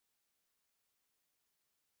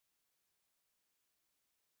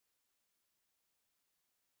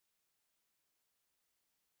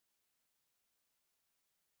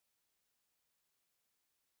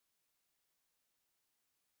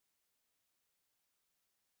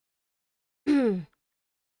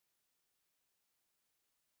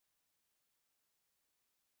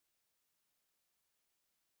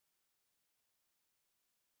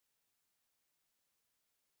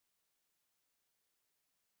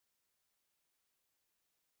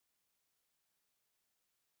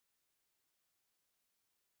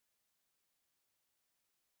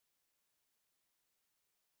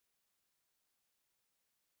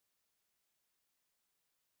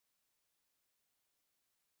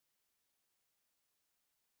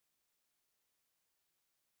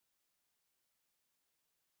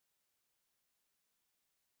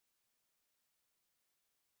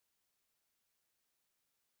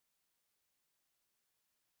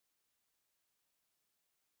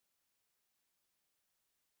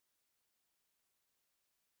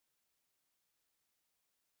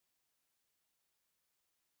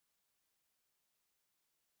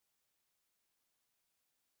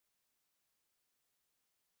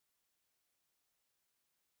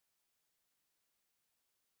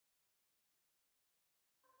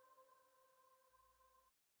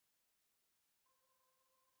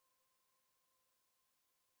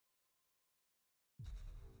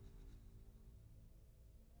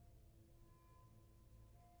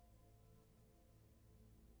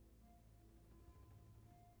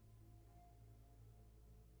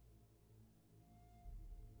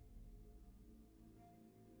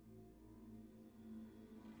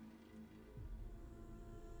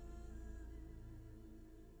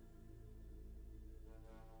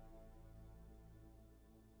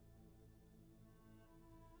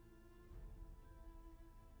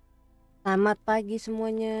Selamat pagi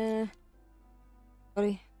semuanya.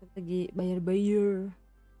 Sorry, lagi bayar-bayar.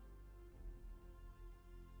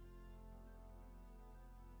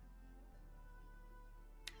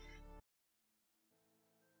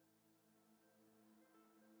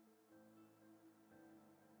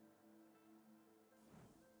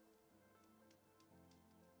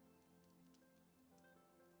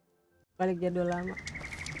 Balik jadwal lama.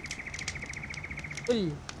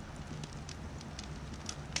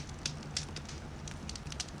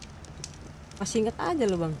 Masih inget aja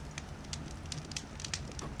lo bang.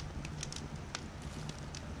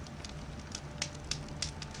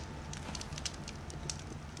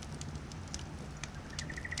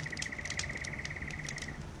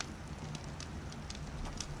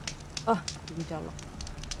 Oh, dicolok.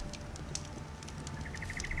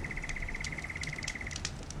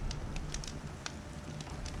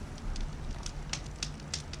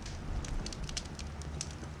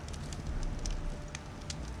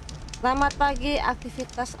 Selamat pagi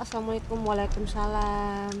aktivitas. Assalamualaikum,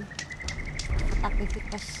 waalaikumsalam.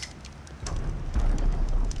 Aktivitas.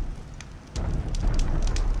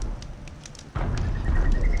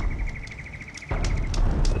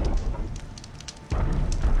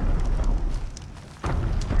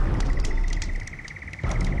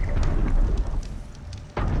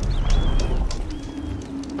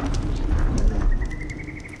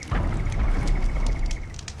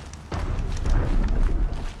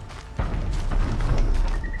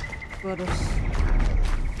 Gue harus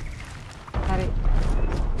cari.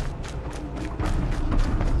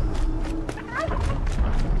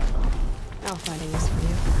 Oh, adanya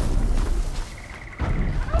sebenarnya.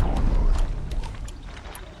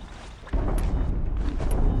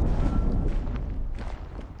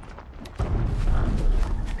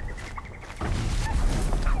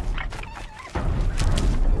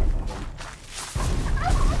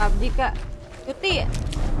 PUBG kak, cuti ya?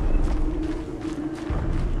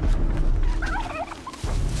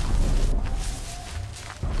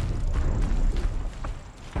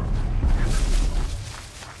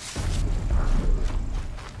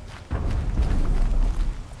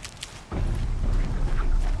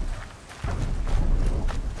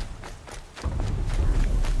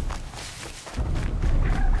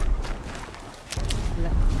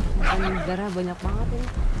 Darah banyak banget ini.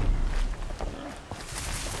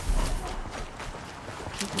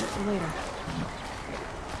 Coba ya.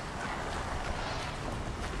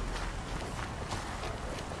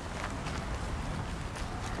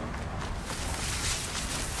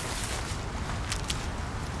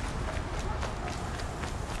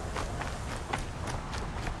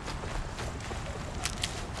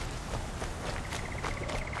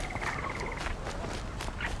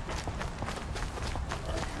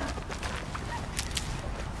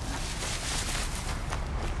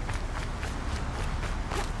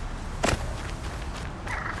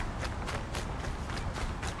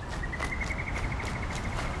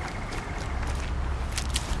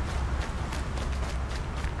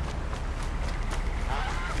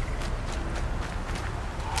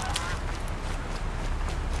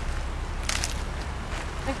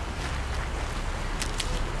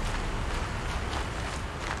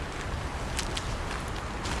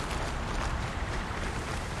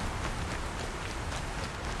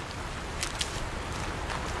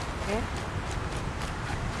 Oke.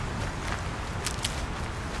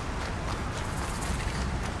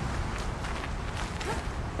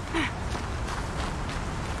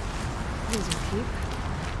 There's a keep.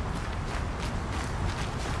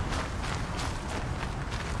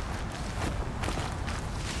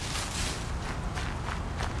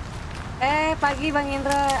 Pagi Bang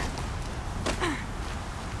Indra.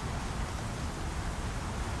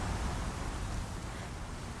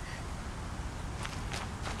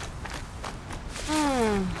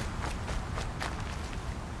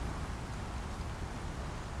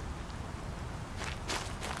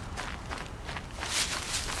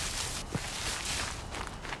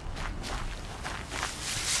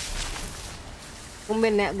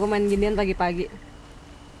 Tumben ya, gue main ginian pagi-pagi.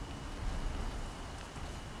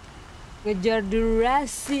 Ngejar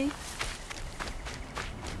durasi.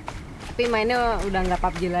 Tapi mainnya udah nggak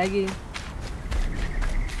PUBG lagi.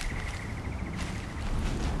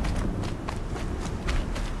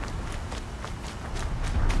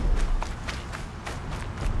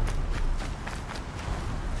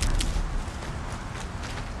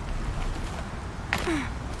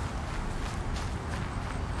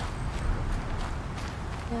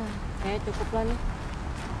 Ya, kayaknya cukup lah nih.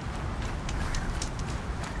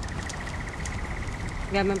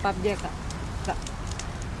 Gak main PUBG ya kak? Kak.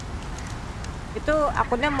 Itu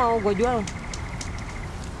akunnya mau gue jual.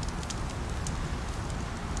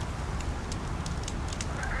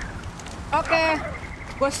 Oke,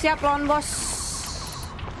 gue siap lawan bos.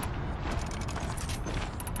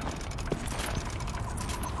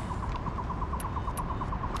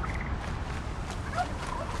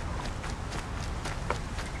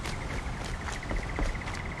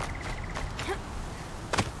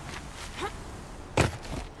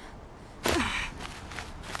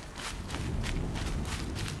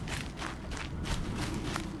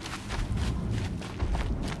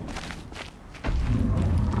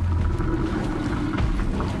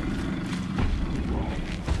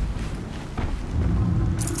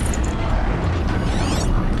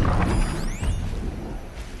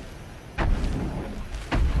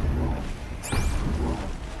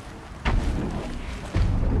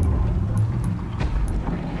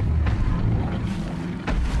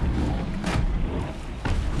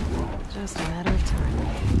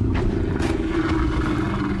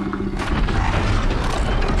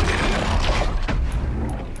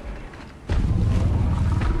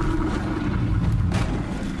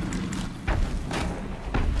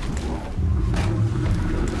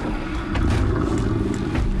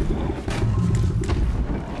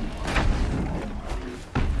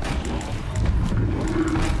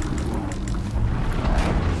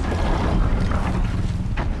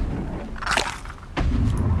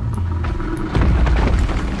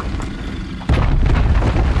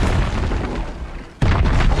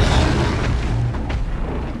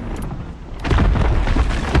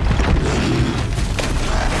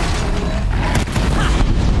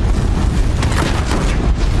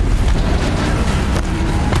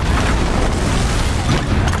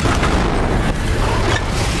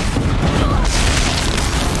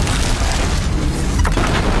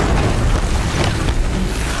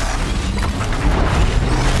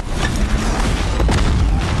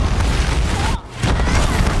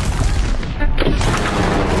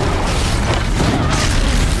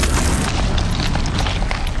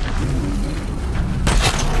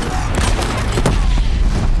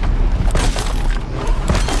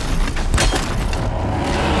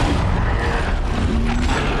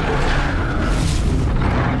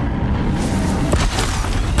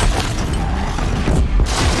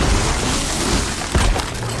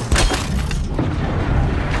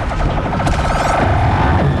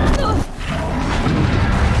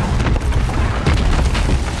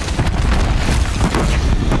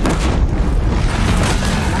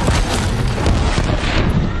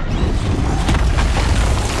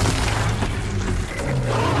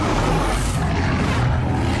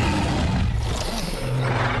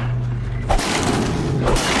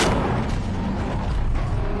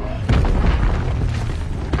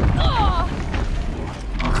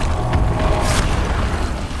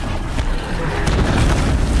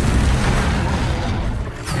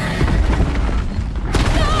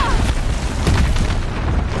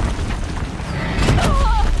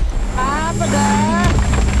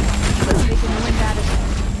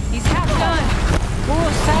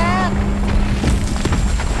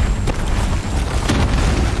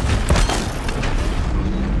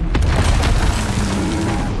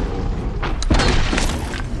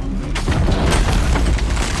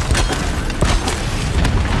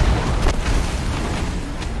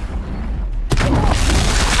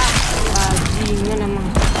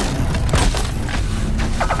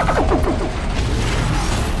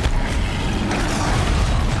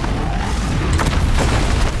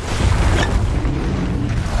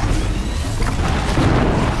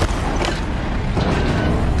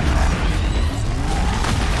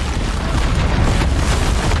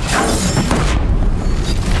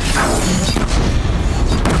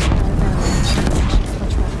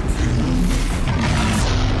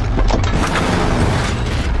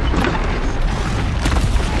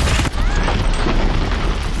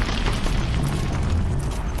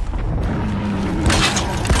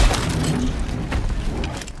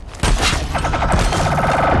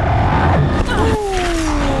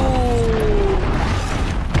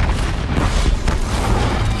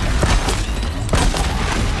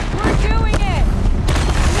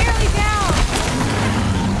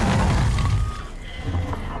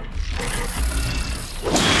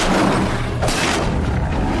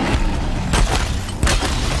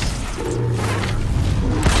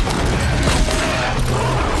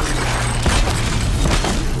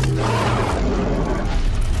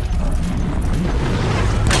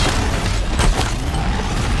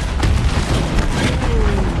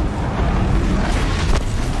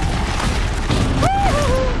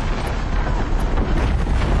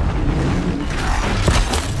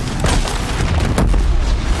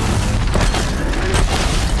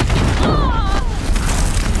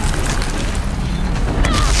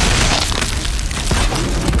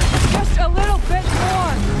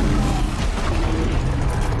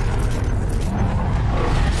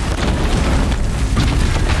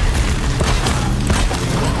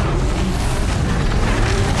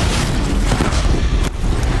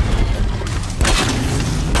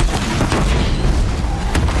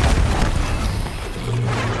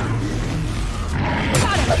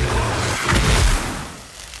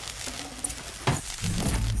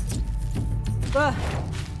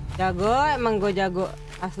 Jago, emang gue jago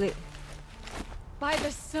asli. By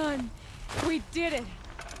the sun, we did it.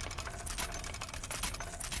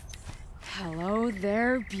 Hello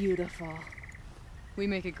there, beautiful. We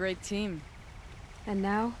make a great team. And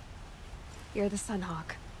now, you're the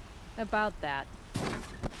Sunhawk. About that.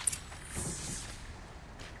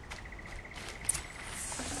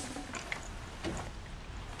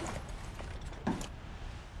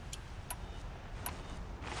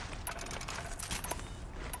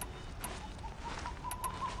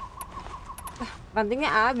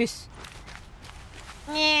 Rantingnya habis.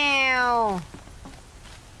 Nyew.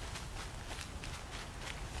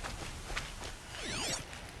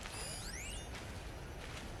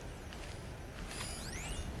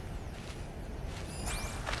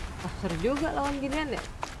 Seru juga lawan ginian ya.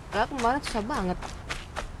 Padahal kemarin susah banget.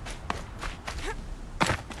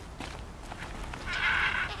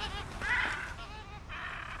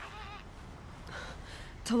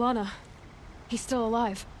 Talana, he's still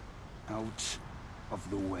alive. Out of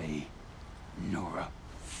the way, Nora.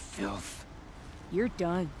 Filth. You're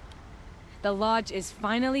done. The Lodge is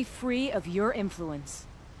finally free of your influence.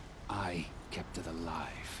 I kept it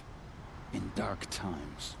alive. In dark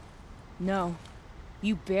times. No.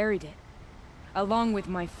 You buried it. Along with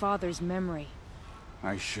my father's memory.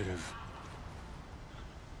 I should have...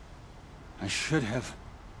 I should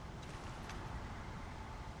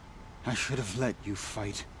have let you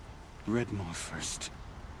fight Redmaw first.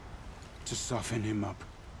 To soften him up.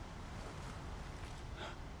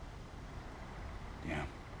 Damn.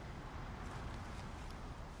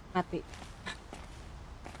 Mati.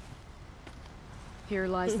 Here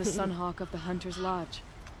lies the Sunhawk of the Hunter's Lodge.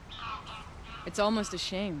 It's almost a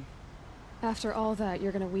shame. After all that,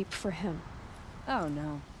 you're gonna weep for him. Oh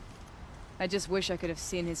no. I just wish I could have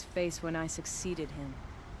seen his face when I succeeded him.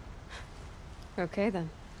 Okay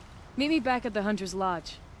then. Meet me back at the Hunter's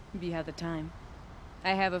Lodge, if you have the time.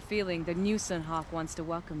 I have a feeling the new Sunhawk wants to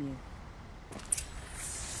welcome you.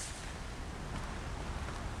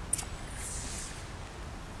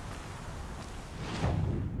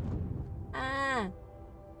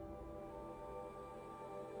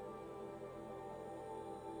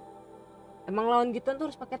 Emang lawan gitu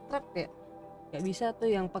tuh harus pakai trap ya? Gak bisa tuh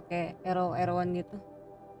yang pakai arrow-arrowan gitu.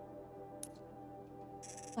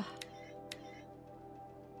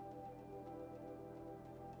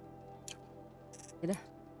 Udah.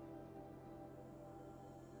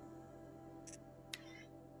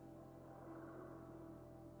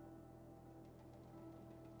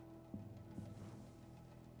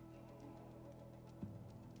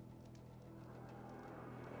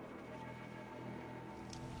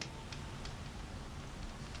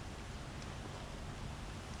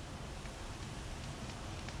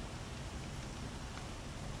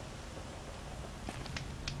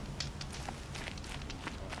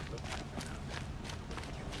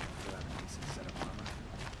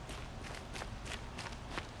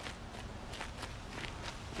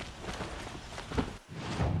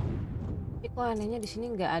 Kok anehnya di sini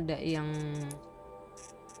nggak ada yang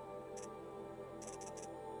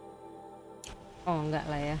nggak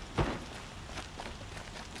lah ya,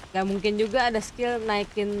 nggak mungkin juga ada skill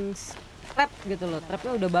naikin trap gitu loh.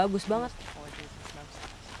 Trapnya udah bagus banget.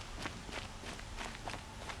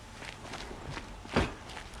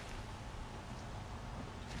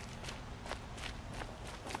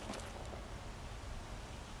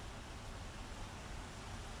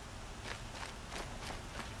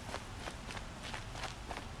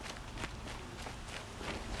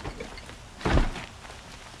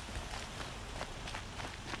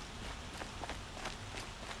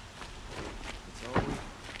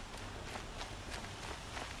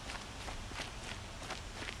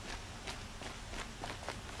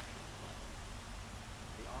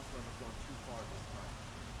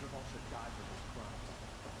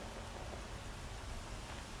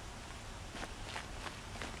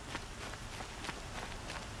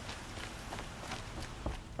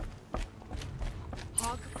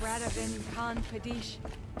 Radavin Khan Padish,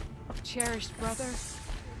 cherished brother,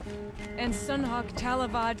 and Sunhawk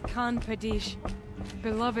Talavad Khan Padish,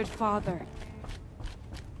 beloved father.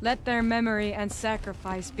 Let their memory and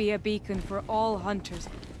sacrifice be a beacon for all hunters,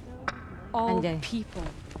 all Anjay. people.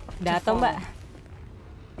 Pidato mbak,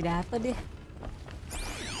 pidato dia.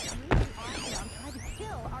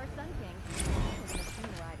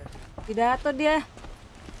 Pidato dia.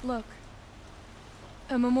 Look,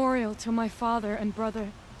 a memorial to my father and brother,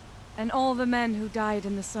 and all the men who died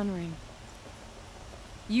in the Sun Ring.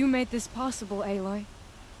 You made this possible, Aloy.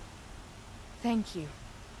 Thank you.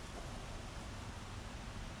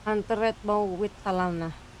 Hunter Redbow with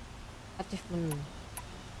Talana. Achievement.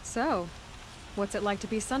 So, What's it like to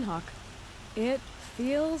be Sunhawk? It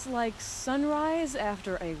feels like sunrise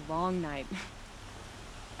after a long night.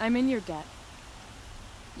 I'm in your debt.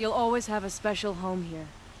 You'll always have a special home here.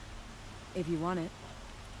 If you want it.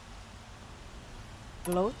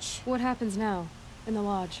 Lodge? What happens now, in the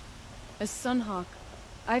lodge? As Sunhawk,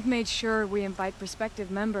 I've made sure we invite prospective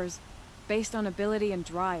members based on ability and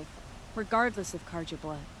drive, regardless of Karja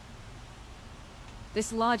blood.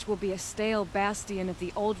 This lodge will be a stale bastion of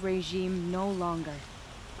the old regime no longer.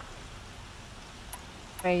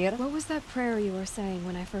 Prayer? What was that prayer you were saying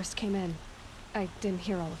when I first came in? I didn't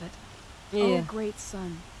hear all of it. Oh, great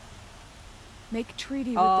sun. Make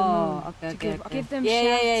treaty with the moon to give them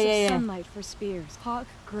shafts of sunlight for spears. Hawk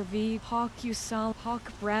Gravi, Hawk Usal,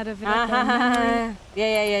 Hawk Bradavit.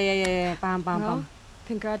 Yeah. Paham.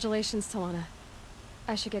 Congratulations, Talana.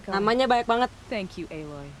 I should get going. Namanya banyak banget. Thank you,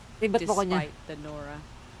 Aloy. Ribet pokoknya. Despite the Nora.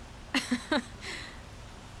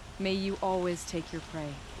 May you always take your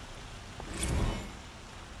prey.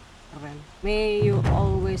 Keren. May you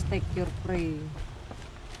always take your prey.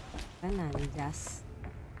 Keren anjas.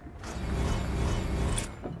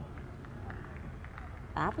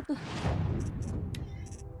 Apa tuh?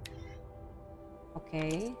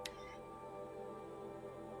 Oke.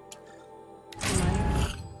 Lumayan.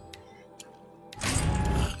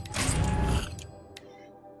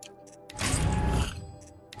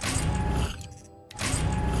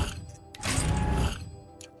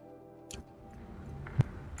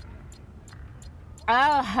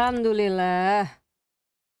 Alhamdulillah.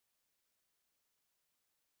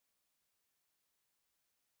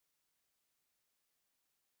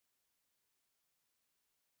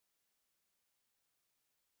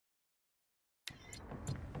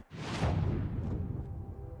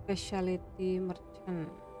 Specialty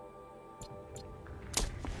merchant.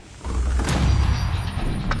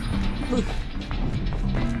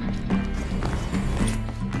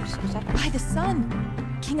 By the sun!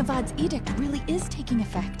 King Avad's edict really is taking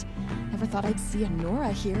effect. Never thought I'd see a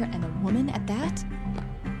Nora here and a woman at that.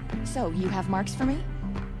 So, you have marks for me?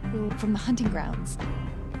 From the hunting grounds.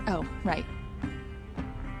 Oh, right.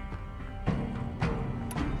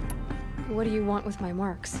 What do you want with my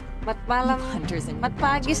marks? Mat malam. Hunters and Mat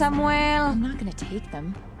pagi, Samuel. I'm not gonna take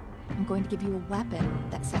them. I'm going to give you a weapon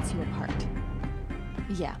that sets you apart.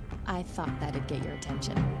 Yeah, I thought that'd get your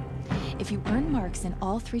attention. If you earn marks in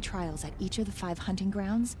all 3 trials at each of the 5 hunting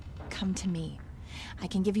grounds, come to me. I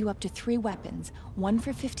can give you up to 3 weapons, 1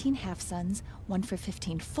 for 15 half-suns, 1 for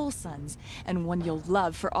 15 full suns, and 1 you'll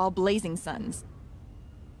love for all blazing suns.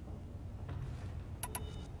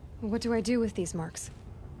 What do I do with these marks?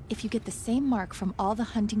 If you get the same mark from all the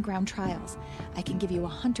hunting ground trials, I can give you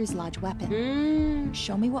a Hunter's Lodge weapon.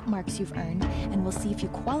 Show me what marks you've earned, and we'll see if you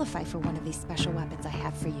qualify for one of these special weapons I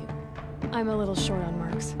have for you. I'm a little short on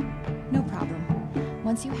marks. No problem.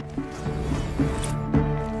 Once you have...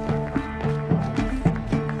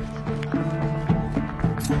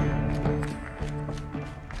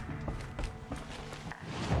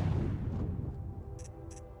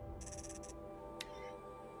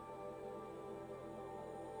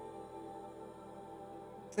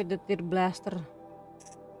 Predator blaster.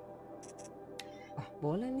 Ah,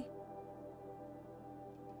 boleh nih.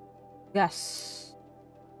 Gas.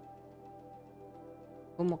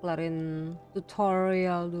 Gue mau kelarin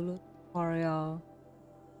tutorial dulu. Tutorial.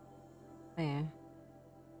 Nah ya.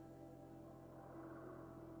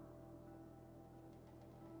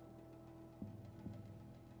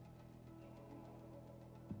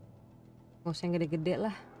 Gak usah yang gede-gede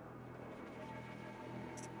lah.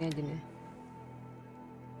 Ini aja nih.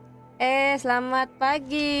 Selamat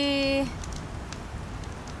pagi.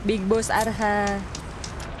 Big Boss Arha.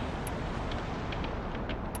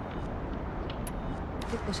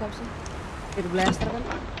 Itu siapa sih? Speed Blaster kan?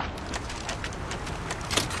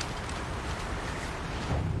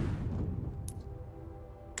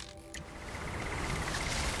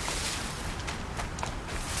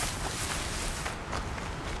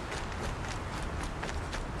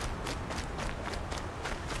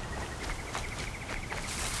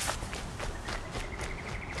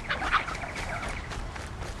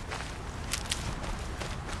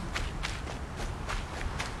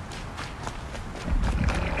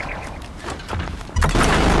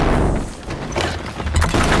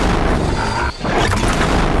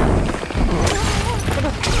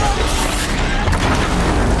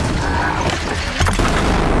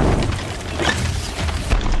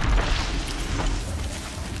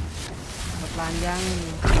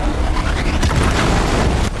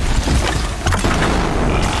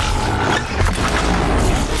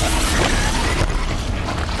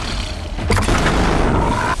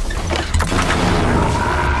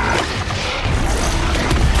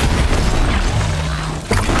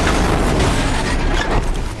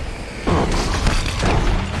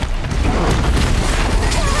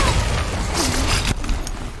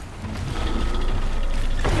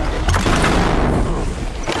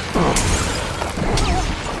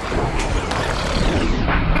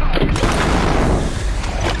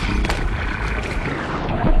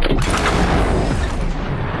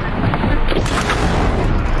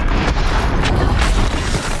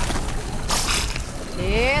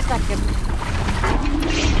 sakit.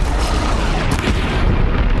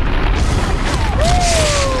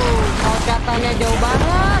 Locatannya jauh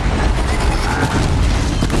banget.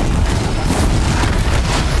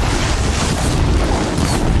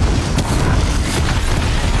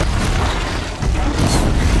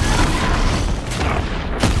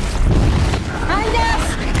 Anjas!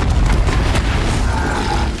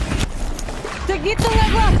 Segitu nggak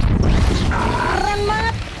gua? Keren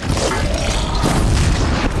banget.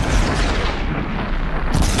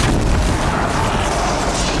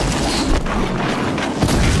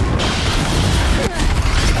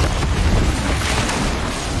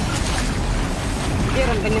 Dia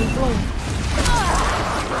rentang nyemplung.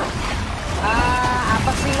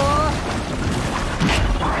 Apa sih lo?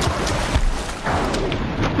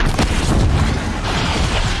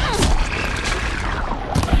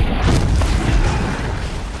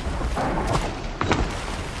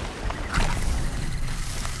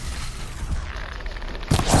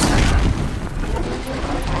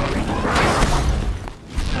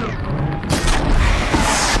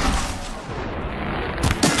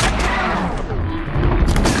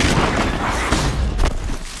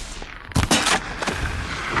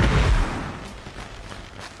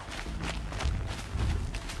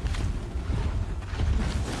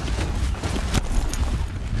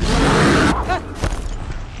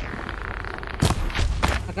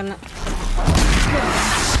 Kena.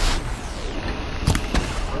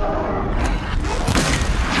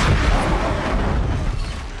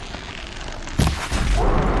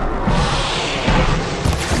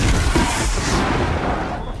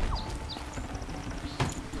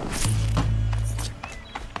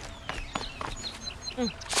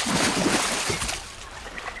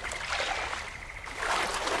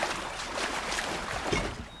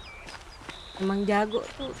 Emang jago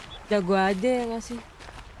tuh, jago aja ya nggak sih?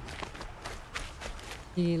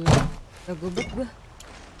 Gila, jago banget gue.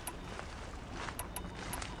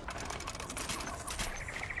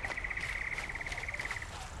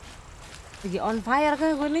 Lagi on fire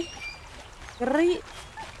kan gue nih, ngeri.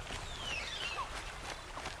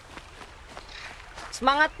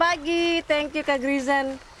 Semangat pagi, thank you Kak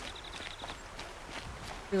Grizan.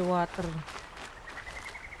 Fill water.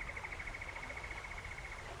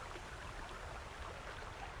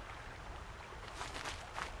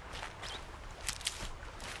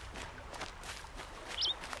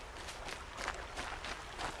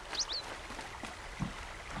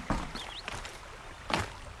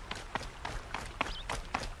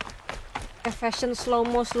 Fashion slow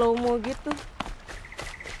mo gitu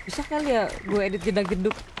bisa kali ya gue edit jedak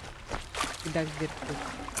jeduk.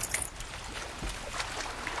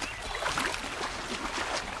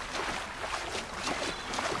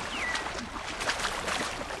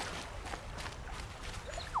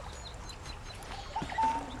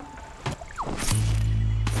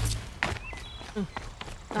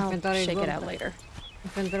 Inventory Shake gue it out later.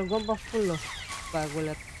 Inventory gue full loh. Coba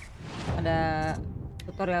gue liat ada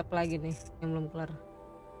tutorial apa lagi nih yang belum kelar.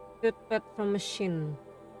 Shoot pet from machine,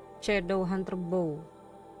 shadow hunter bow.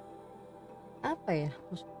 Apa ya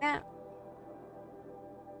maksudnya?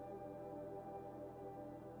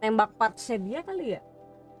 Tembak partsnya dia kali ya?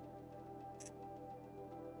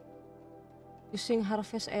 Using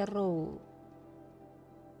harvest arrow,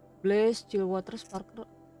 blaze, chill water, sparkler,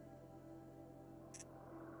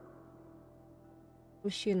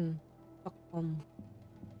 machine, stock bomb,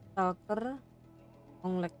 stalker,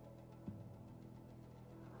 long leg.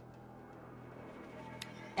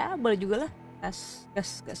 Ya boleh juga lah. Gas.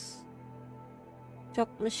 Shock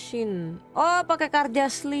machine. Oh pakai karja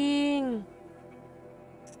sling.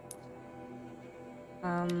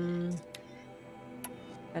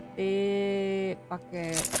 Berarti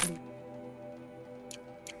pakai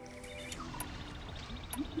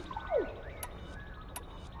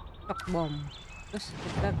shock bomb. Terus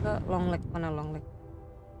kita ke long leg. Mana long leg?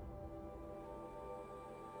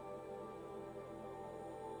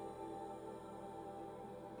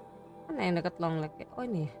 Mana yang dekat long leg ya? Oh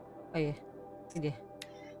ini. Oh iya. Ini dia.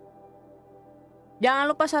 Jangan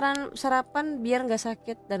lupa sarapan biar nggak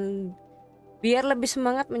sakit dan biar lebih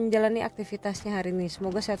semangat menjalani aktivitasnya hari ini.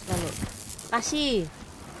 Semoga sehat selalu. Kasih.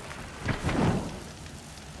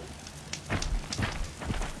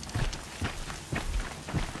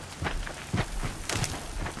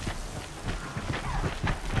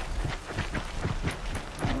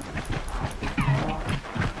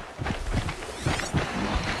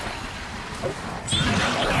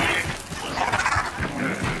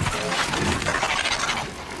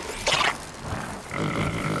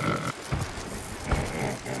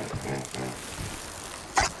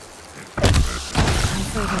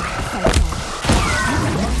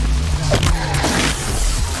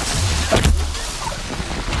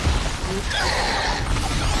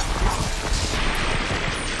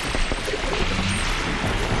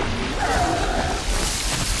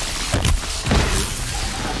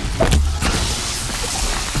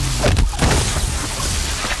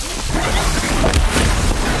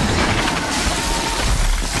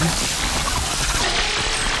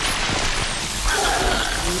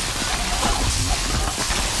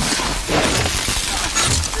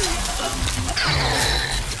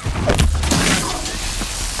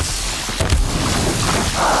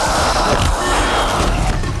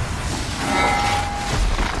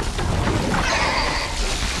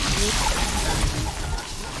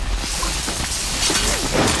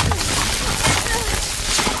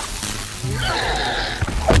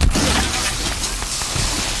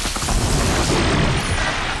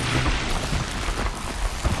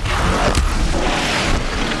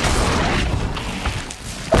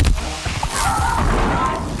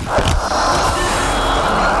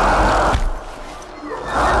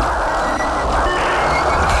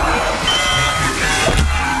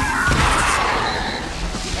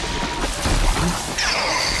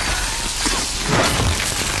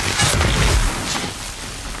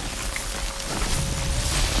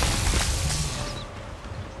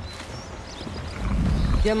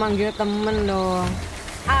 Dia manggil temen dong.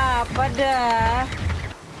 Apa dah?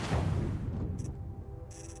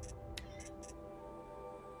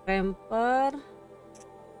 Ramper.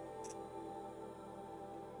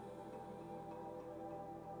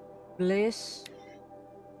 Blaze.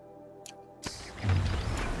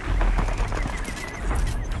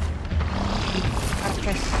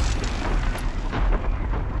 Arkes.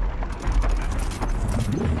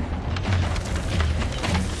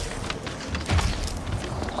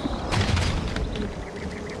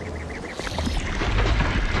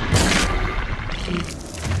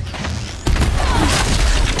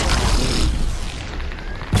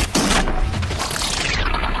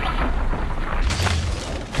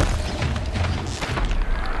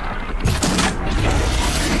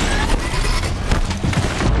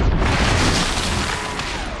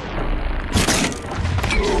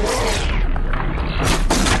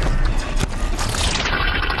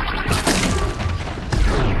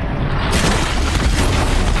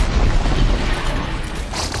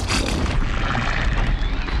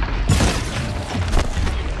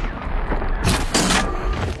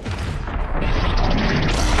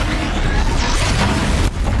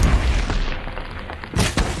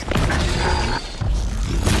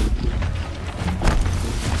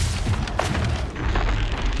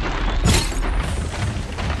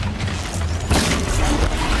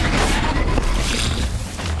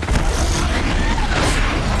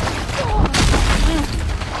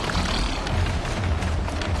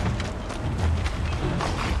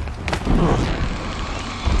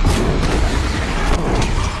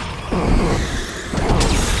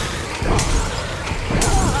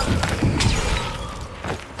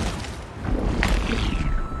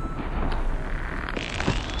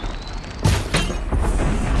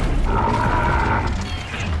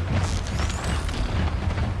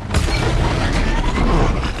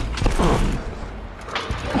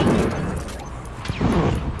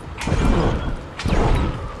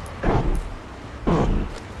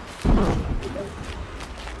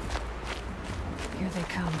 Here they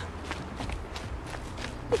come.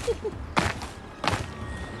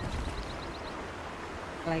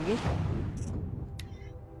 Lagi.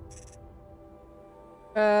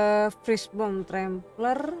 Freeze bomb,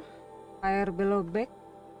 trampler, fire below back.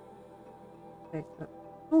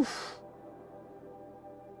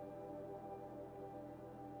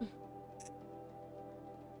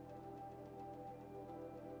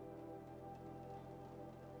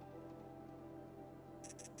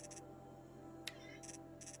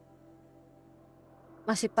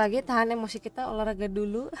 Masih pagi, tahan emosi kita, olahraga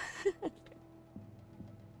dulu.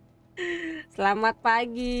 Selamat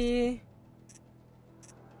pagi.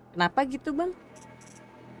 Kenapa gitu bang?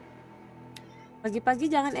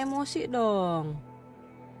 Pagi-pagi jangan emosi dong.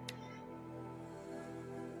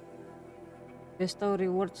 Bestow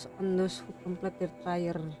rewards on those who complete their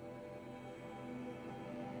trial.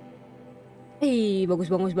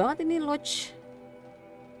 Bagus-bagus banget ini lodge.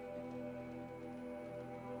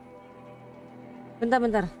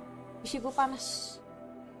 Bentar. Isi gue panas.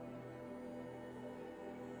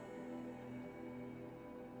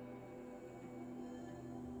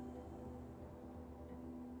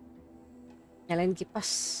 Nyalain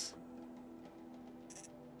kipas.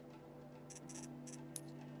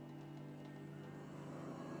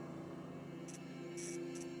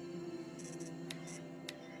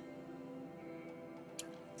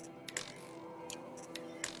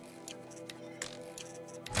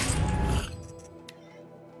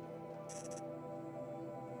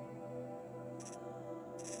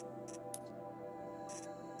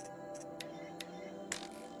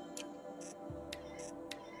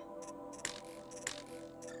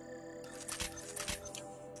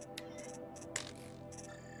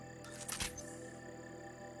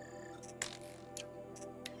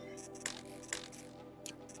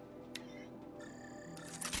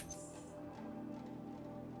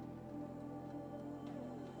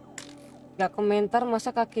 Gak komentar, masa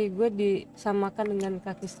kaki gue disamakan dengan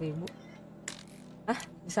kaki 1000?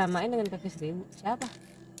 Disamain dengan kaki 1000? Siapa?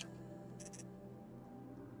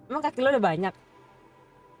 Emang kaki lo udah banyak?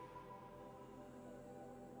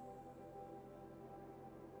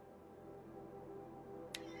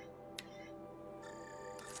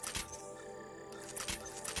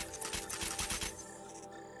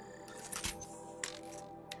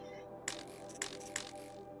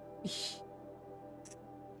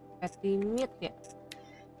 Timid ya.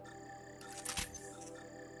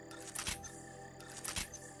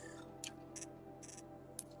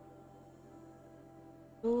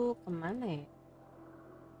 Tuh kemana ya?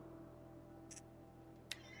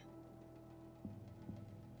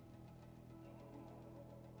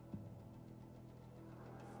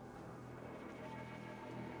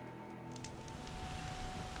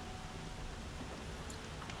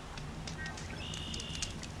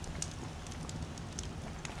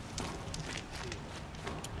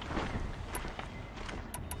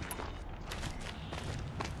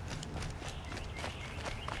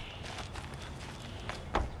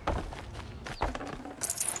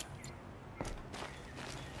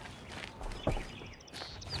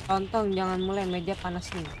 Tonton, jangan mulai, meja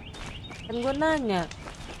panas nih. Kan gue nanya.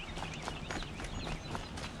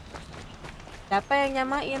 Siapa yang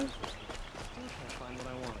nyamain?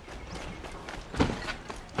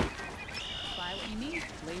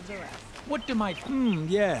 What do my...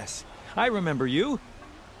 yes. I remember you.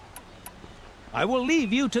 I will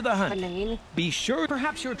leave you to the Kan hunt. yang ini. Be sure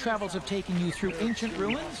perhaps your travels have taken you through ancient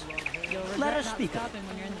ruins? Let us speak of it.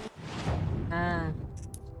 Nah.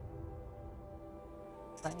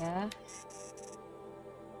 Apa ya?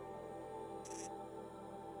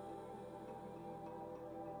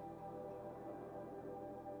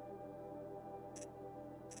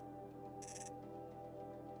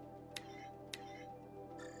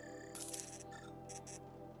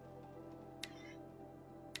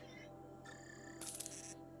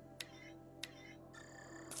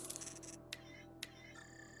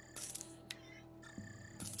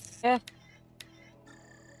 Eh.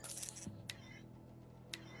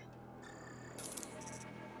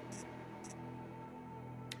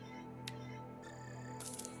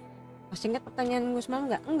 Masih ingat pertanyaan gue semalam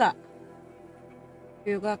nggak? Enggak.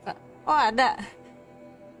 Yuk kakak. Oh ada.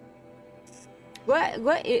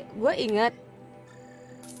 Gue ingat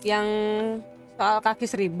yang soal kaki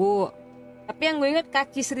 1000. Tapi yang gue ingat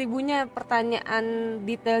kaki 1000-nya, pertanyaan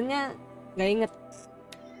detailnya nggak inget.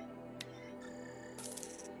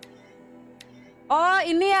 Oh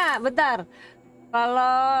ini ya, bentar.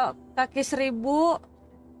 Kalau kaki 1000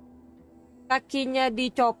 kakinya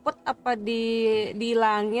dicopot apa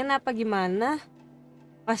dihilangin apa gimana?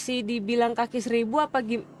 Masih dibilang kaki 1000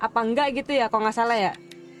 apa enggak gitu ya, kalau nggak salah ya?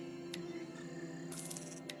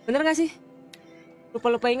 Bener nggak sih?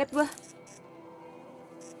 Lupa inget gua.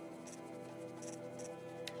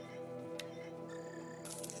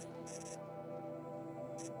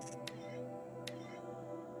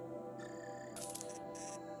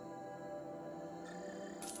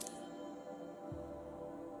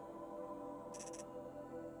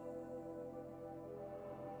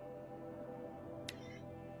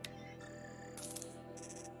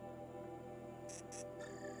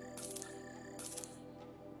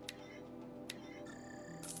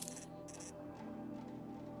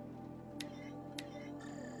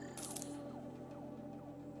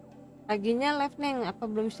 Paginya live neng, apa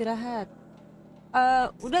belum istirahat?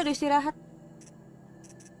 Udah istirahat.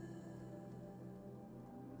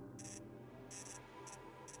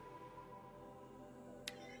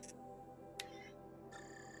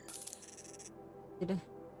 Udah.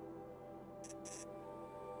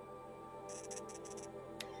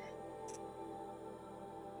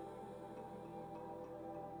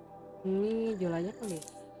 Ini jual aja kali ya?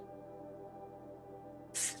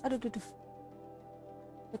 Aduh.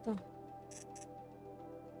 Betul.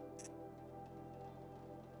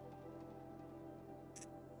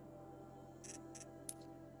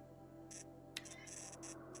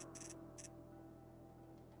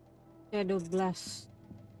 Shadow Blast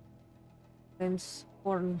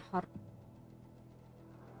Transform Heart.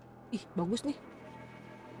 Ih bagus nih.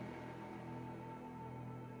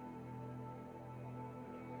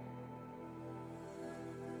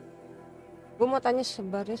 Gue mau tanya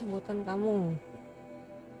sebenarnya sebutan kamu.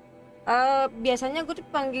 Biasanya gue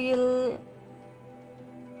dipanggil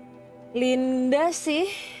Linda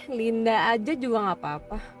sih. Linda aja juga nggak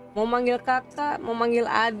apa-apa. Mau manggil kakak, mau manggil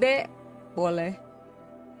adek, boleh.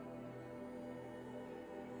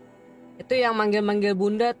 Itu yang manggil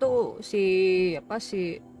bunda tuh si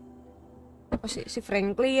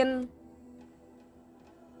Franklin.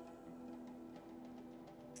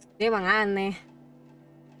 Dia emang aneh.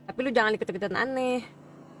 Tapi lu jangan ikut-ikutan aneh.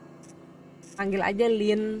 Panggil aja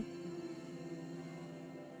Lin.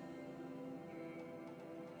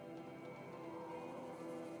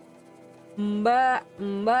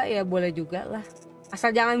 Mbak ya boleh juga lah.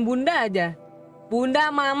 Asal jangan bunda aja.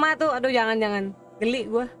 Bunda, mama tuh aduh jangan. Geli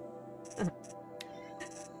gua.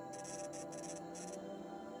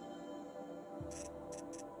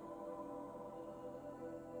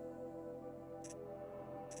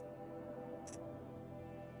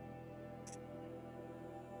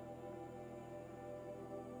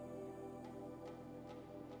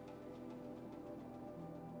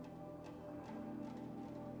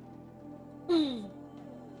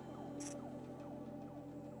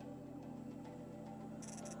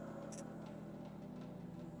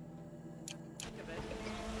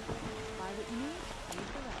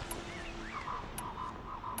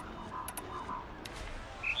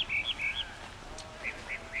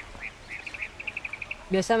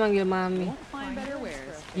 Biasa manggil mami.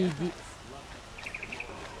 Gigi.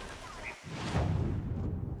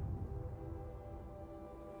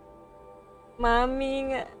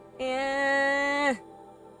 Mami nggak ya.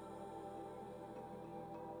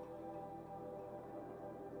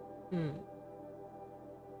 Ini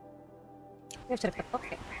bisa diketok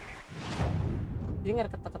ya? Jadi nggak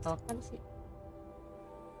ada ketok-ketokan sih.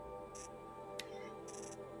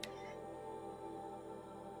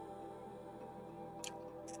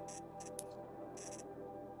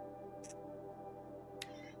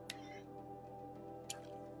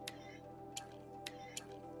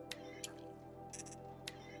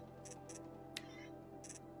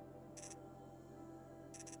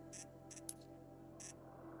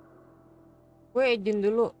 Gue izin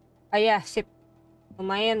dulu. Ayah, sip.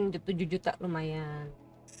 Lumayan, 7 juta lumayan.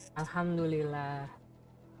 Alhamdulillah.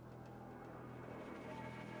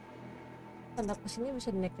 Tanda pos ini bisa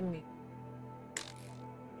dinaikin nih.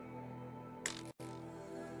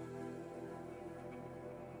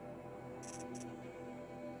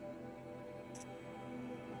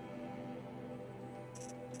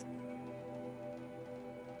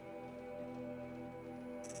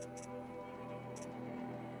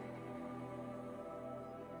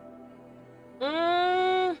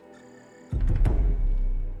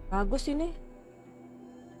 Bagus ini.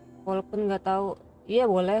 Walaupun nggak tahu, iya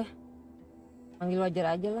boleh. Panggil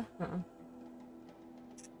wajar aja lah.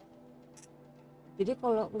 Jadi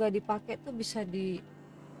kalau nggak dipakai tuh bisa di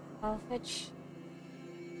salvage.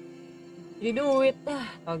 Jadi duit.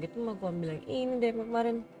 Kalau gitu mah gua ambil yang ini deh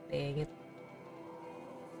kemarin. Dengit.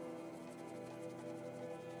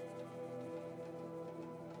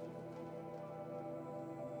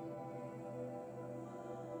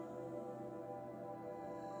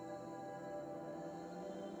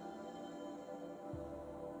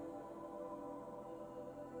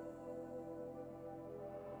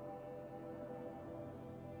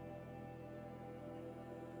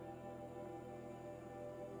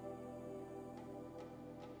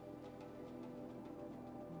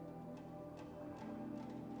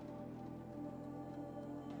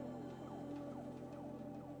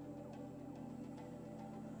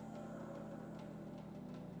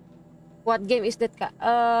 What game is that, Kak?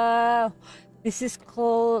 This is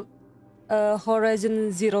called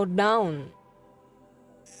Horizon Zero Dawn.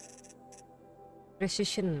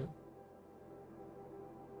 Precision.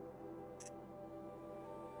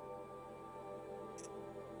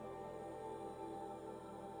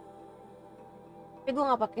 Tapi gue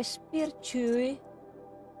nggak pakai spear, cuy.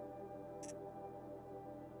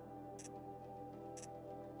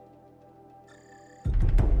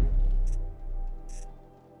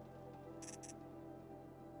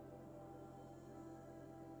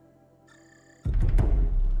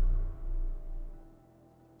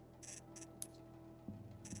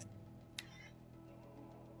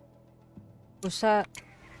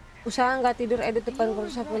 Usaha nggak tidur edit depan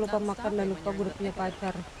kursi sampai lupa makan dan lupa gue udah punya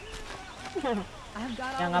pacar.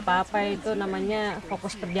 Ya nggak apa-apa, itu namanya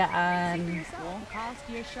fokus kerjaan.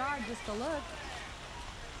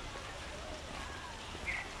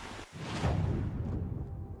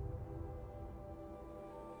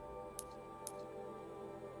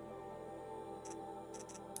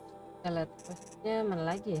 Kita lihat postnya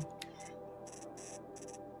mana lagi ya.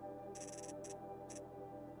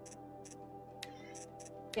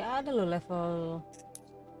 Ya ada loh level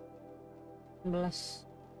 11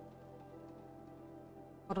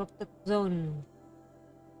 corrupted zone.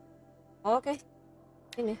 Oke.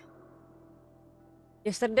 Ini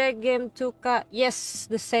yesterday game 2K. Yes,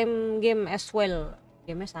 the same game as well.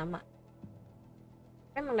 Gamenya sama.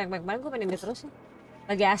 Emang baik-baik banget, gue main ini terus nih.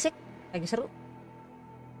 Lagi asik, lagi seru.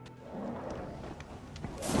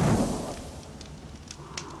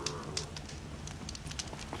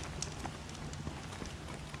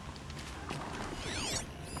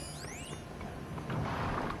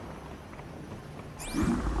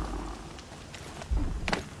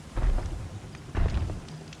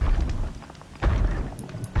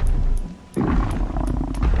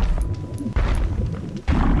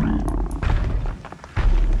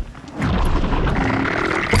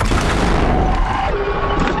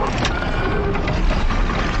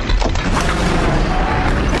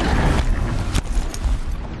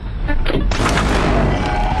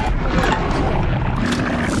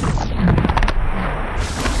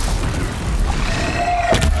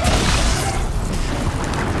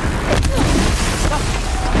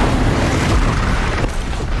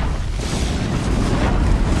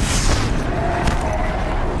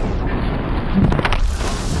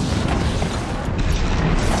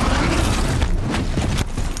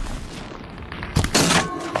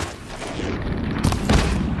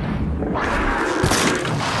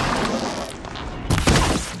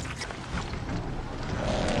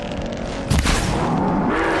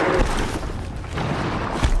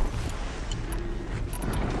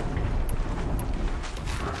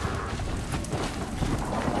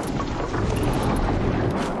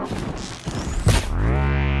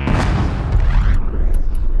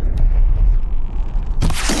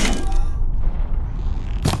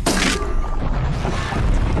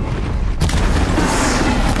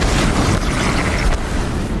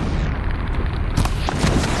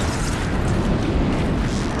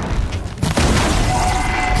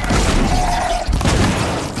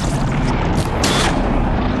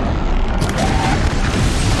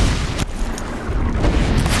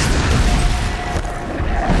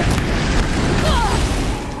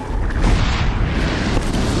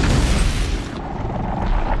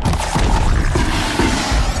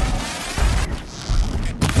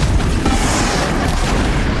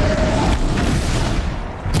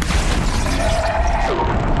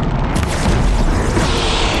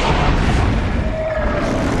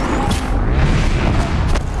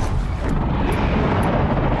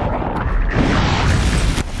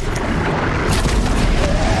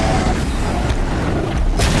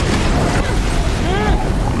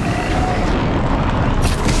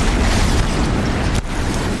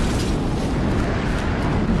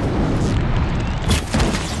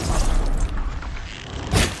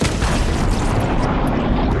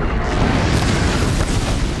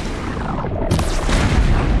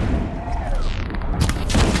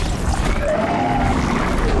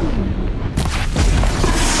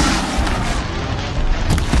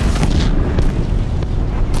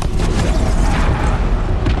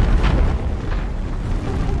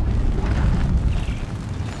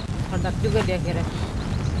 meledak juga di akhirnya.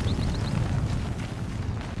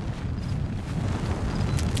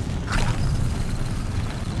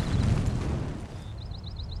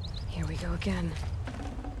 Here we go again.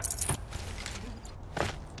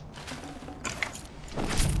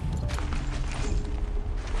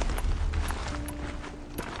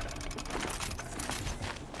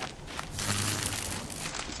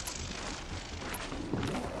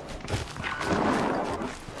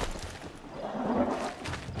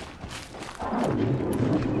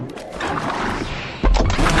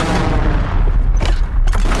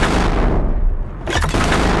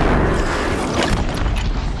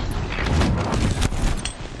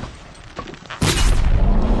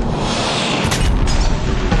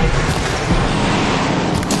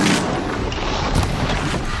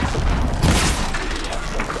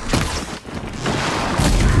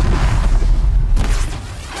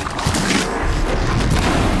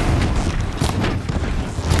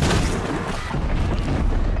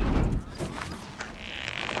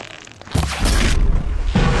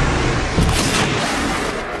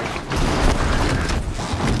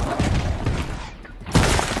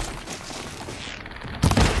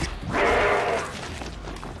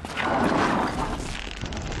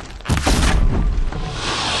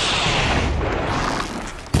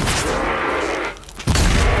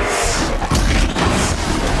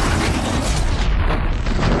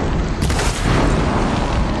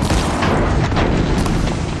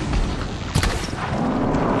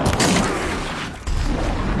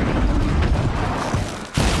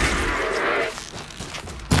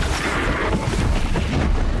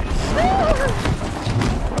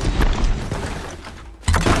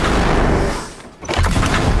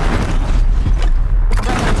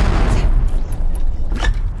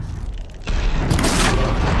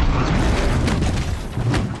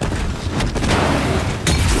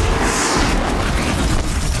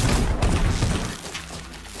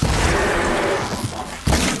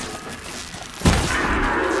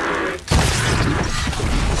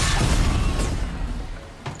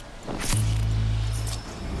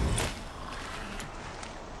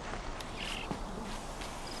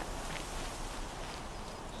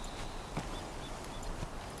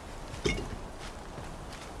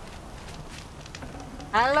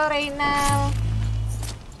 Halo Reynal.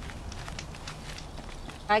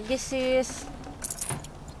 Pagi sis.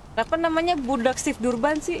 Apa namanya budak Steve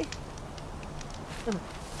Durban sih?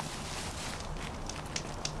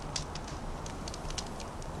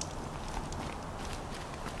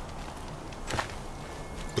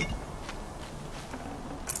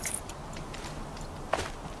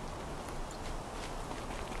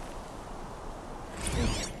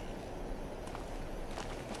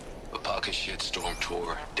 Shitstorm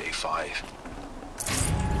Tour, Day 5.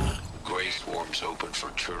 Gray swarms open for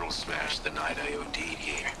Turtle Smash the night I OD'd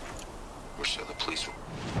here. Or so the police were.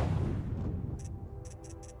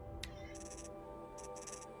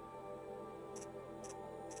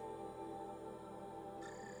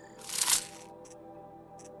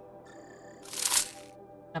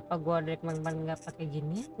 Kenapa gua dari kemarin nggak pakai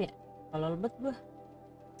ginian ya? Kalau lebet gua.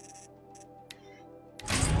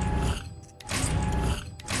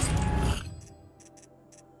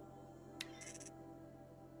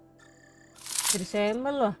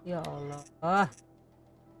 Disable loh, ya Allah.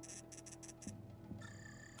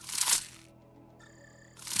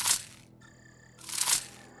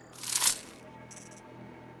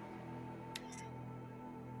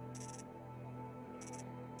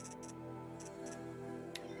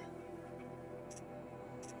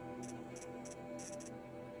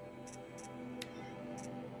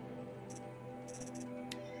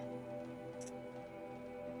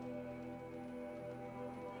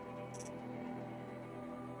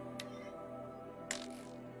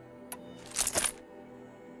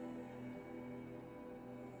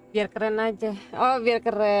 Biar keren aja. Oh, biar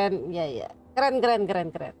keren. Ya ya. Keren.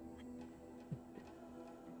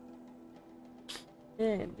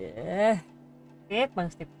 Deh.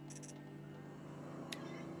 Bang Steve.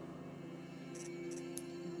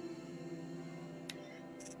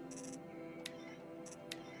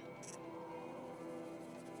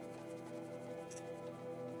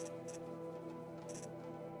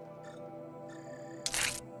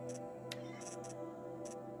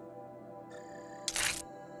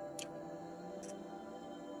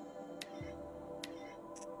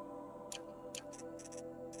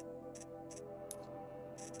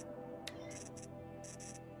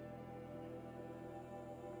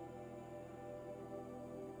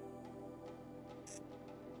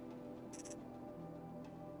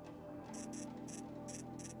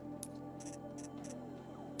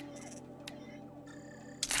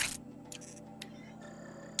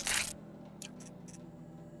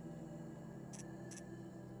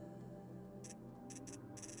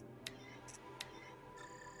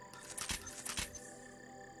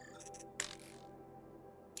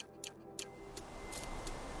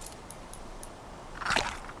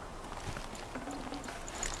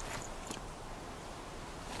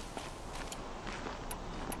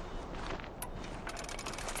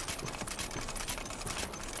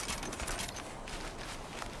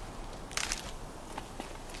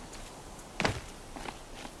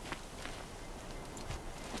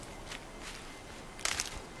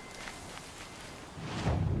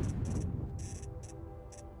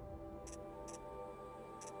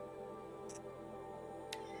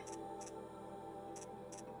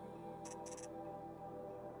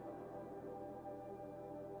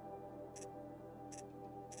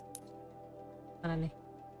 Mana nih?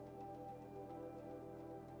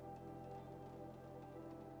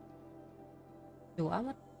 Jauh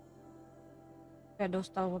amat. Shadow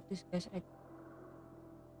Stalwart this guys.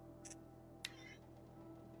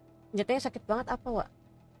 Senjatanya sakit banget apa, Wak?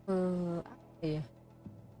 Apa ya?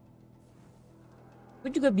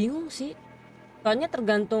 Gue juga bingung sih. Soalnya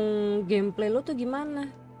tergantung gameplay lo tuh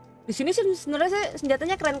gimana. Di sini sih sebenarnya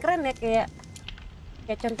senjatanya keren-keren ya,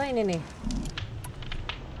 kayak contoh ini nih.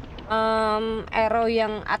 Arrow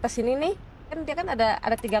yang atas ini nih, kan dia kan ada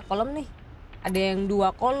 3 kolom nih. Ada yang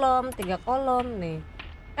 2 kolom, 3 kolom nih.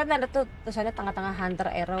 Kan ada tuh tulisannya tengah-tengah Hunter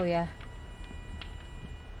Arrow ya.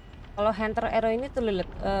 Kalau Hunter Arrow ini tuh lihat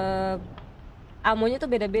amonya tuh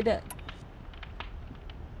beda-beda.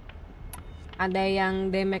 Ada yang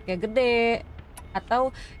damage-nya gede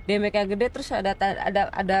atau damage-nya gede terus ada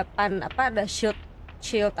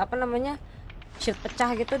shield apa namanya? Shield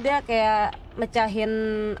pecah gitu, dia kayak mecahin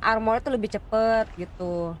armor itu lebih cepet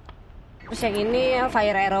gitu. Terus yang ini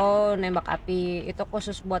fire arrow, nembak api, itu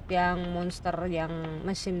khusus buat yang monster yang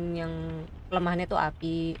mesin yang kelemahannya itu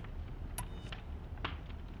api.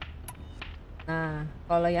 Nah,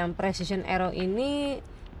 kalau yang precision arrow ini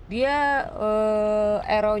dia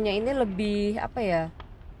arrow-nya ini lebih apa ya?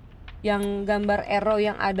 Yang gambar arrow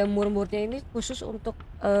yang ada mur-murnya ini khusus untuk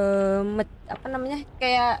apa namanya?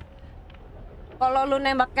 Kayak kalau lu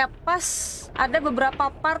nembaknya pas, ada beberapa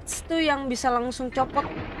parts tuh yang bisa langsung copot.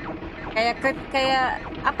 Kayak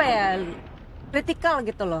apa ya? Kritikal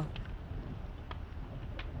gitu loh.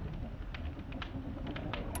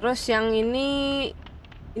 Terus yang ini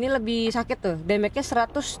lebih sakit tuh, damage-nya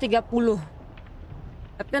 130.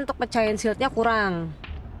 Tapi untuk pecahin shieldnya kurang.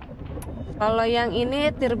 Kalau yang ini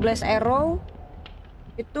Tear Blast Arrow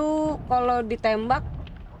itu kalau ditembak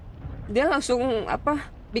dia langsung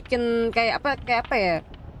apa? Bikin kayak apa ya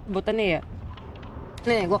sebutannya ya.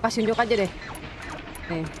 Nih, gua kasih unjuk aja deh.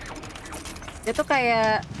 Nih. Dia tuh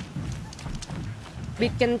kayak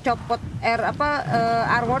bikin copot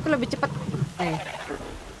armor tuh lebih cepet. Nih.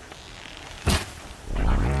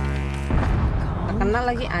 Kena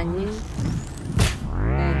lagi anjing.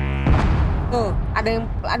 Nih. Tuh,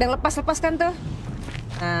 ada yang lepas kan tuh.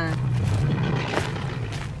 Nah.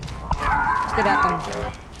 Sudah datang.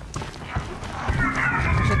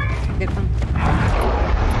 Datang.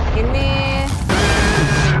 Ini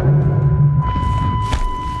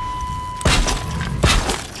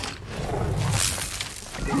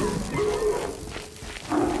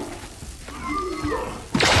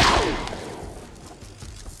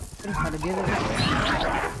ada dia lagi.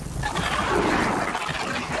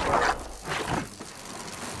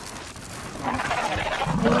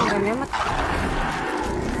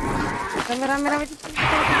 Rame-rame itu.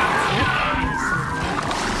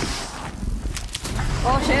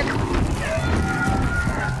 Oh shit.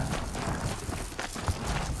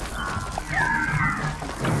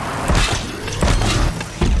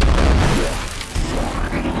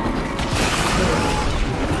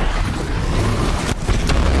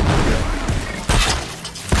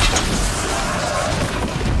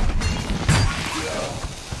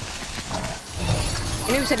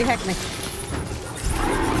 Ini bisa dihack nih.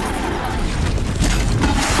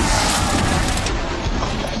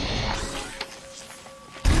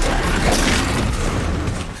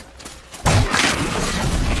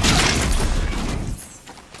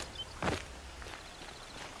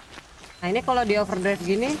 Nah ini kalau di overdrive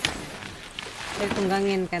gini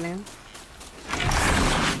ditunggangin kan ya.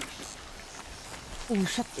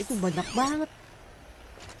 Buset, itu banyak banget.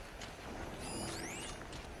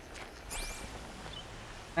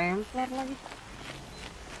 Templar lagi.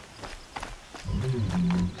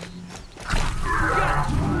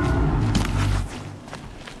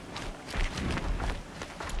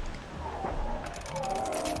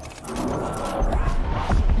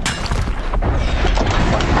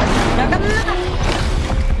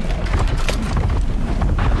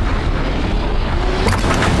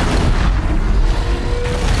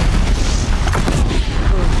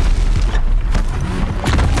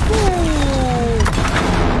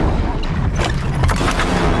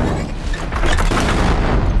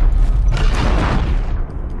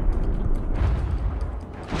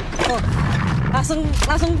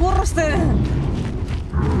 Langsung kurus deh.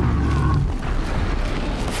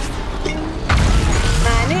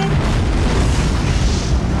 Nah ini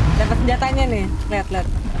dapat senjatanya nih, lihat.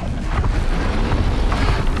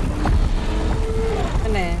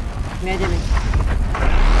 Ini aja nih.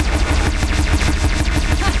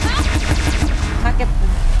 Sakit.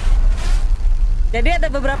 Jadi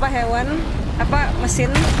ada beberapa hewan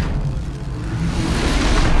mesin.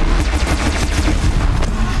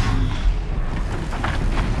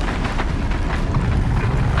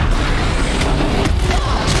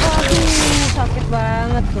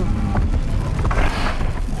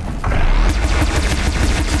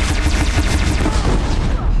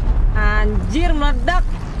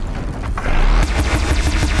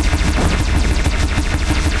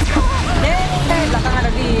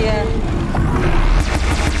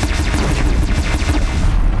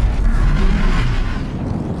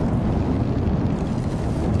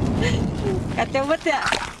 kacau banget ya.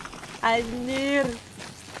 Anjir.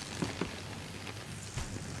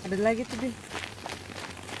 Ada lagi tuh deh.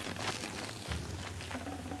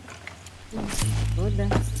 Udah.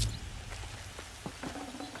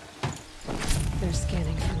 They're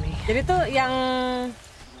scanning for me. Jadi tuh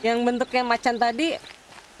yang bentuknya macan tadi,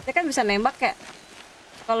 dia kan bisa nembak ya.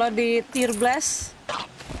 Kalau di Tear Blast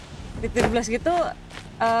gitu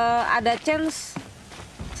ada chance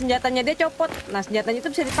senjatanya dia copot. Nah, senjatanya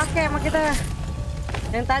itu bisa dipakai sama kita.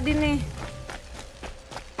 Yang tadi nih.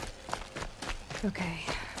 Okay,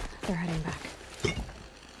 they're heading back.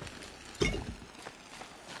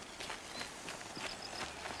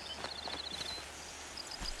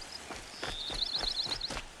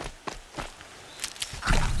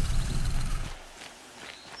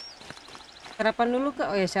 Sarapan dulu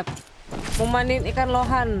Kak. Oh ya, siap. Mau mandiin ikan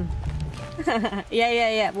lohan.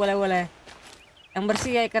 Iya, boleh. Yang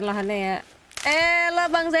bersih ya ikan lohannya ya. Lah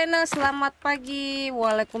Bang Zainal, selamat pagi.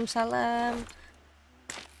 Waalaikumsalam.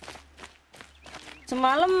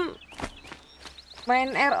 Semalam main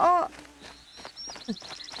RO.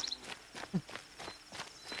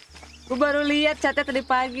 Gue baru lihat chatnya tadi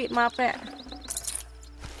pagi, maaf ya.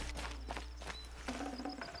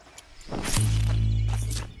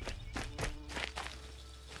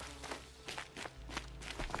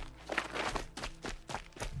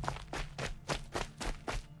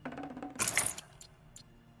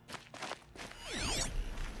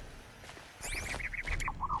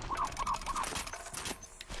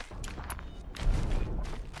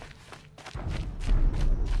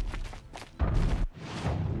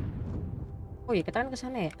 Oh iya, kita kan ke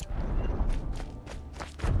sana ya.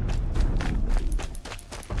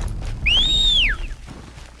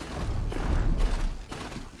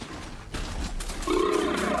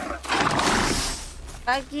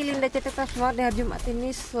 Pagi Linda Ceteta, semangat di hari Jumat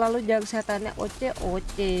ini, selalu jaga kesehatannya.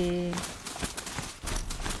 Oce.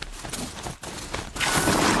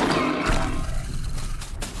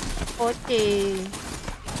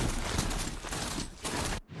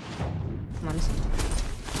 Mana sih?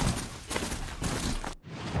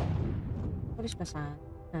 Di sebelah sana.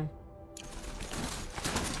 Nah.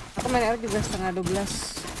 Aku main RO juga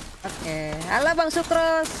 11:30. Oke. Halo Bang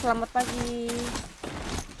Sukros, selamat pagi.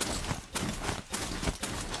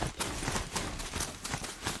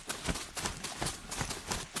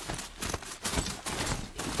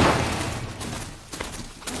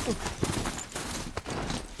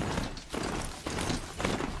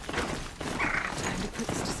 Time to put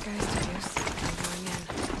this disguise to use. I'm going in.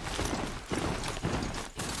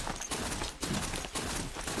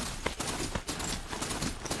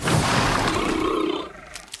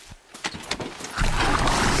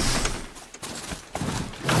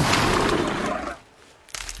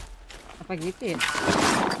 Apa gitu ya?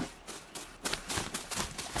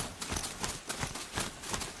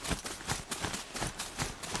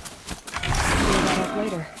 Figure that out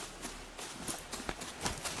later.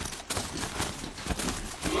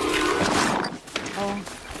 Oh.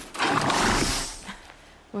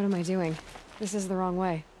 What am I doing? This is the wrong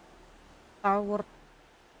way. Tower.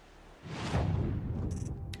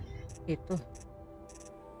 Itu.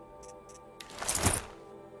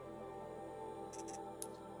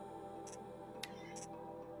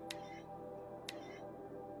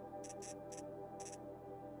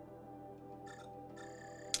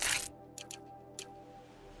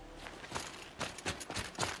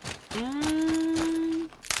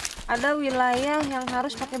 Ada wilayah yang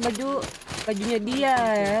harus pakai bajunya dia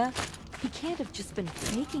ya. He can't have just been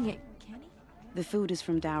faking it, can he? The food is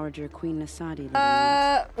from Dowager Queen Nasadi.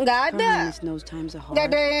 Nggak Her ada. Highness knows times are hard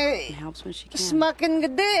Nggak ada. and helps when she can. Semakin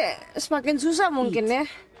gede, semakin susah mungkin ya.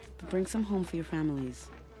 But bring some home for your families,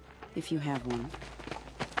 if you have one.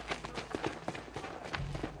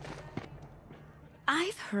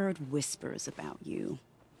 I've heard whispers about you.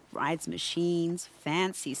 Rides machines,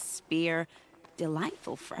 fancy spear,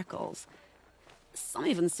 delightful freckles. Some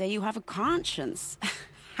even say you have a conscience.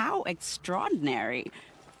 How extraordinary.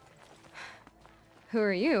 Who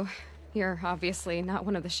are you? You're obviously not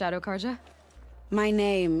one of the Shadow Karja. My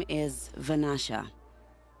name is Vanasha.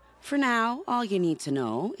 For now, all you need to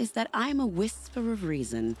know is that I'm a whisper of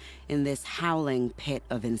reason in this howling pit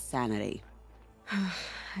of insanity.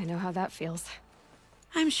 I know how that feels.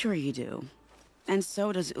 I'm sure you do. And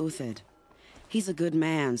so does Uthid. He's a good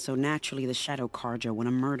man, so naturally the Shadow Karja want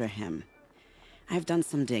to murder him. I've done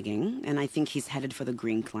some digging, and I think he's headed for the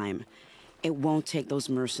Green Climb. It won't take those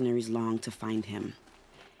mercenaries long to find him.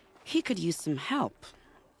 He could use some help,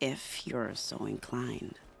 if you're so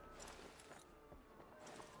inclined.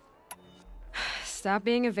 Stop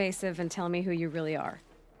being evasive and tell me who you really are.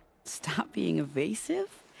 Stop being evasive?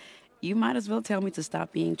 You might as well tell me to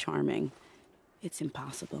stop being charming. It's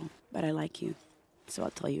impossible, but I like you. So I'll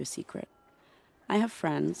tell you a secret. I have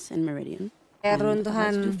friends in Meridian. And I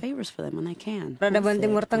like to do favors for them when I can. Peradaban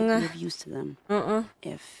Timur Tengah. Live used to them.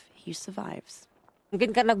 If he survives.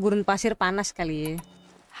 Mungkin karena gurun pasir panas kali ya.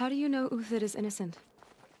 How do you know Uthid is innocent?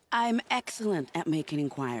 I'm excellent at making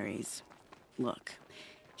inquiries. Look,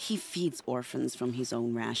 he feeds orphans from his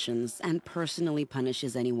own rations and personally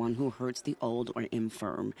punishes anyone who hurts the old or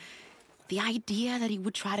infirm. The idea that he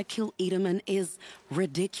would try to kill Edelman is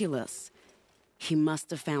ridiculous. He must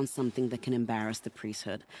have found something that can embarrass the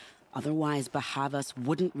priesthood. Otherwise, Bahavas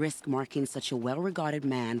wouldn't risk marking such a well-regarded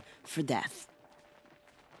man for death.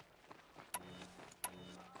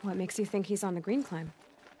 What makes you think he's on the Green Climb?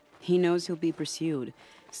 He knows he'll be pursued,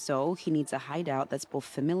 so he needs a hideout that's both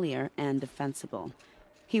familiar and defensible.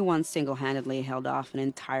 He once single-handedly held off an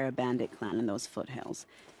entire bandit clan in those foothills.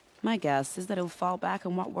 My guess is that he'll fall back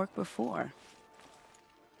on what worked before.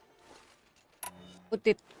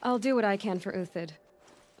 Utit. I'll do what I can for Uthid.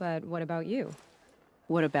 But what about you?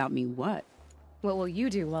 What about me what? What will you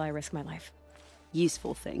do while I risk my life?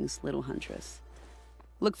 Useful things, little huntress.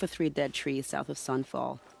 Look for 3 dead trees south of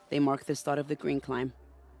Sunfall. They mark the start of the Green Climb.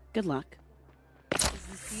 Good luck. Is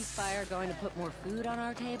the ceasefire going to put more food on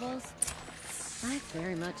our tables? I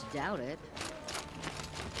very much doubt it.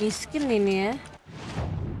 Miskin ini ya.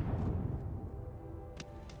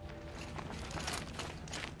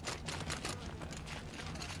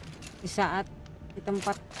 Di saat di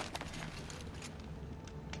tempat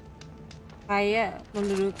kaya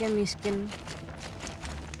penduduknya miskin.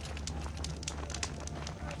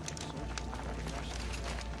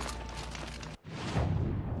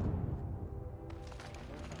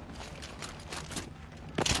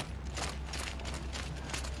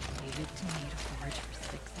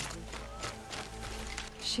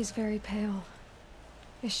 She's very pale.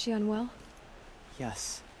 Is she unwell?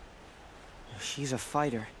 Yes. She's a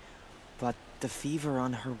fighter, but the fever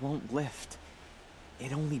on her won't lift.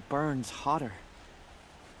 It only burns hotter.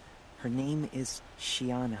 Her name is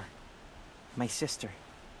Shiana, my sister.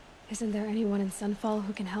 Isn't there anyone in Sunfall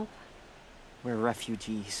who can help? We're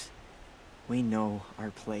refugees. We know our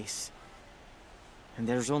place. And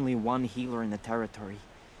there's only one healer in the territory.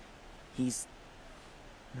 He's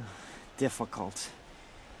difficult.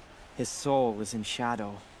 His soul is in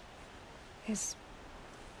shadow. His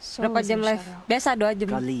soul Berapa is in jam live? shadow. Biasa 2 jam.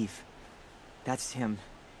 Galiv. That's him.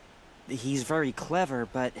 He's very clever,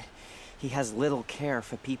 but he has little care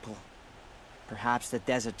for people. Perhaps the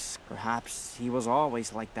deserts, perhaps he was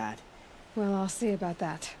always like that. Well, I'll see about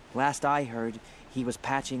that. Last I heard, he was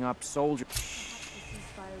patching up soldiers.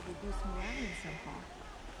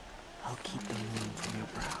 I'll keep the moon from your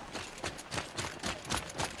brow.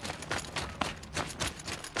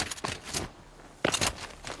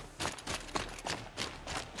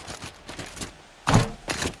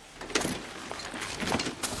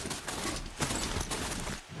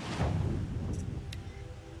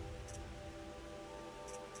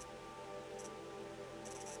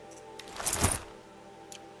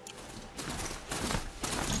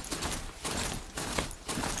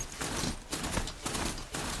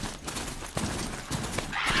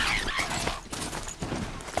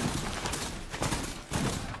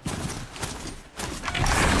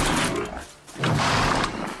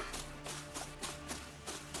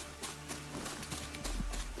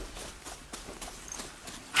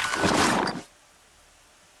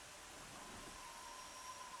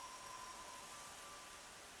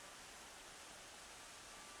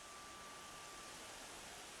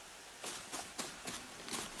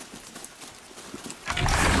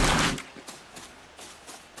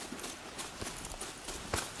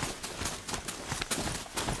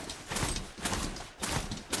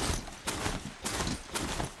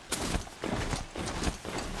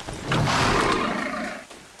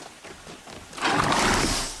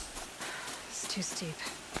 Too steep.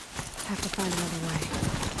 Have to find another way.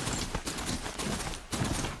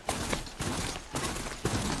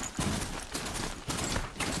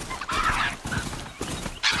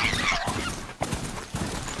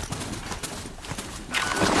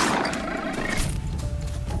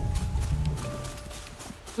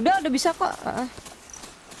 Udah bisa kok.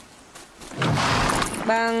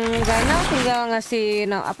 Bang Zainal tinggal ngasih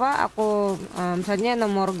aku misalnya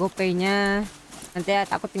nomor GoPay-nya. Nanti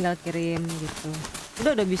aku tinggal kirim gitu.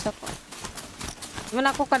 Udah bisa kok. Cuman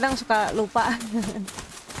aku kadang suka lupa.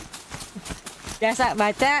 Biasa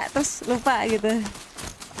baca terus lupa gitu.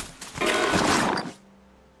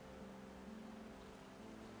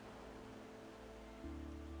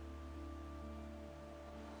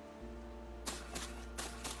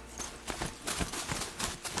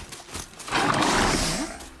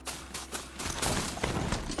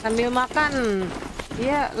 Sambil makan.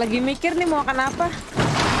 Iya, lagi mikir nih mau makan apa.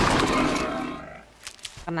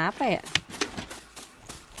 Kenapa ya?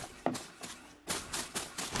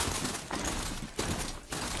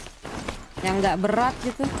 Yang nggak berat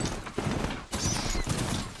gitu.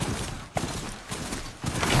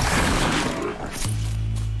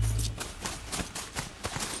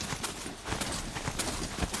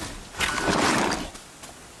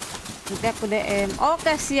 Nanti aku DM.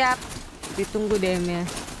 Oke, siap. Ditunggu DM-nya.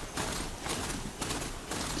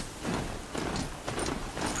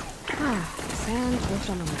 Sandwich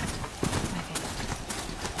on the left. My favorite.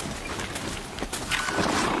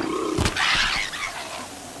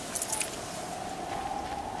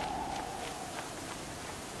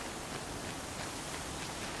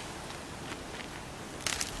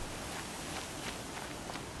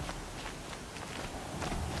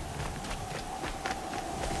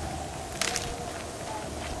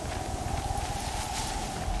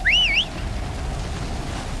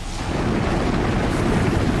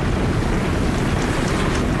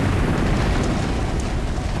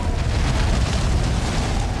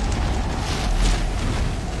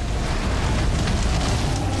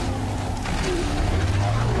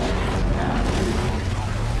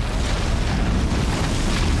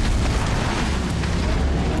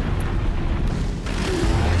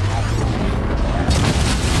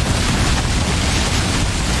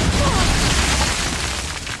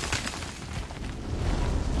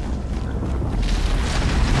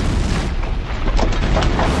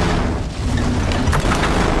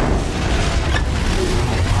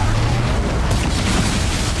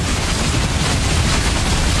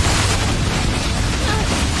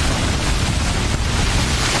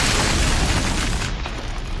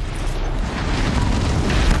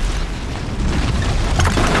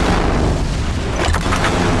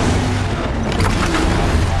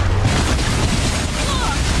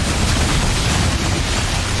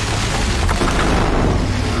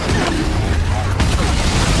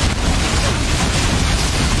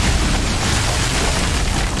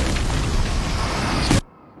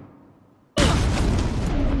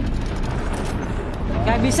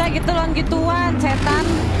 Gak bisa gitu loh gituan, setan.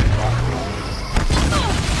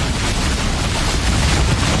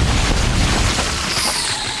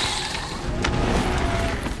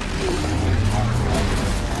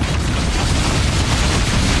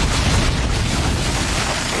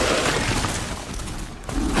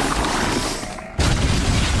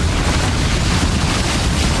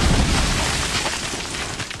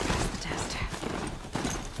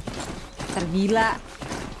 Tergila.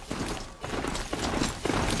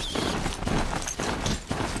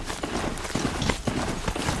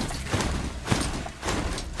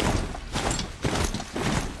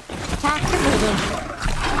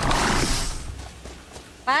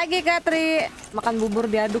 Pagi Katri, makan bubur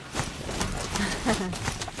diaduk.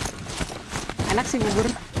 Enak sih bubur.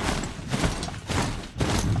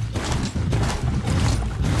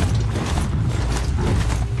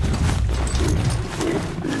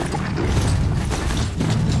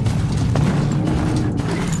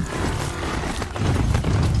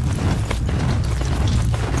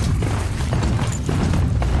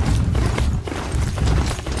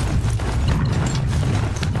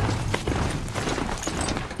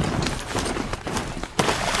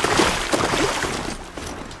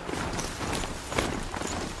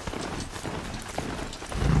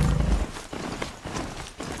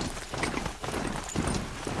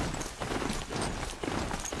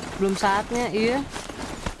 Belum saatnya, iya.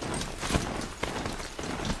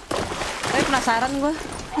 Tapi penasaran gue.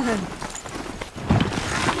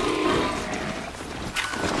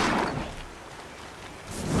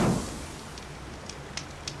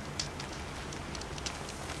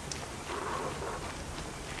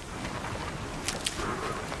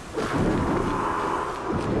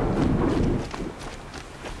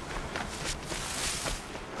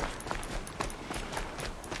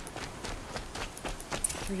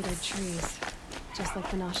 Three-legged trees, just like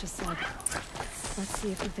Banasha said. Let's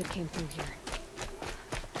see if Uthid came through here.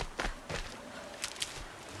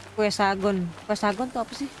 Kue sagon. Kue sagon tuh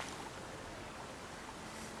apa sih?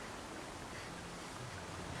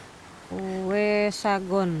 Kue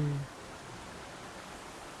sagon.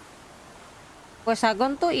 Kue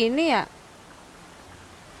sagon tuh ini ya?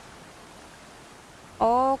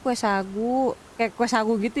 Oh, kue sagu. Kayak kue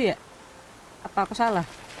sagu gitu ya? Apa aku salah?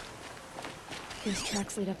 These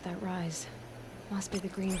tracks lead up that rise. Must be the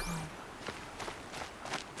green column.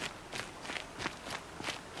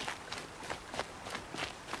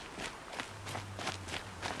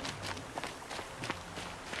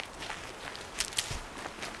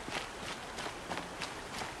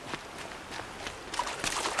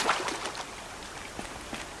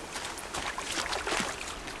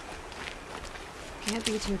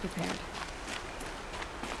 can't be too prepared.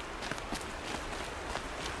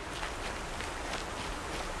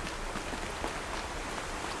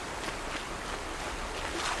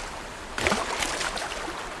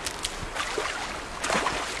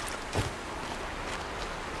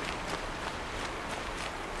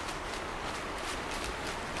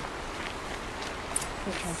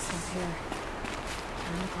 Footprints up here.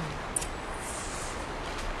 Turn the corner.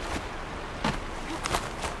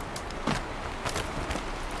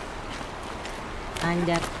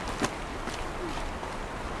 Anjat.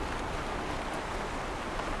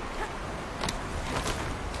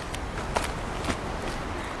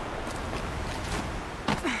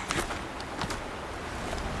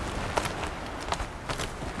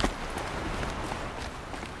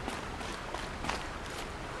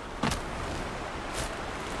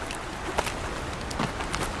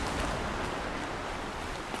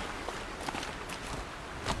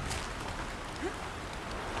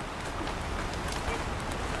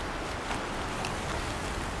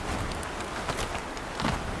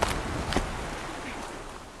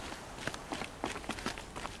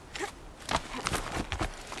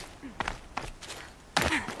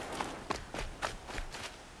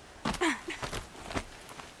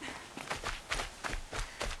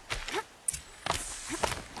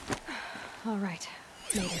 All right,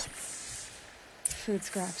 made it. Food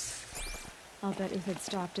scraps. I'll bet Uthid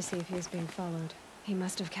stopped to see if he was being followed. He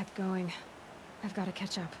must have kept going. I've got to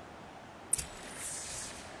catch up.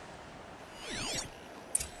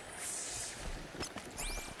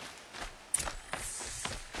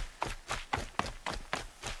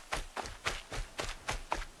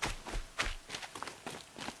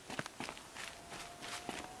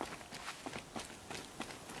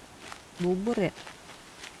 Bubur ya?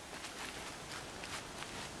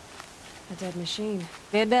 A dead machine.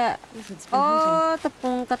 Beda. Uthid's been hunting. Oh,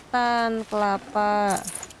 tepung ketan, kelapa,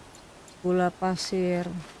 gula pasir.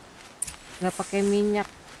 Nggak pakai minyak.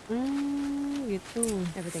 Gitu.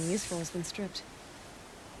 Everything useful has been stripped.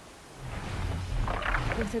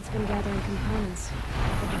 Uthid's been gathering components.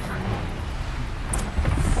 Looking for more.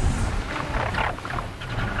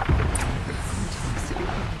 Contacts.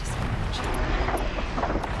 Going to salvage.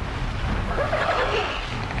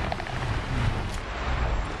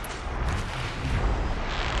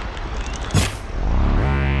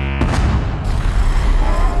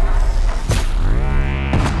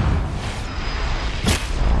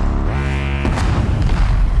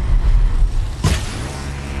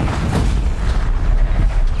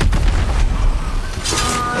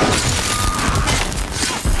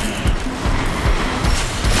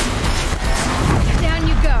 Down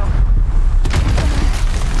you go.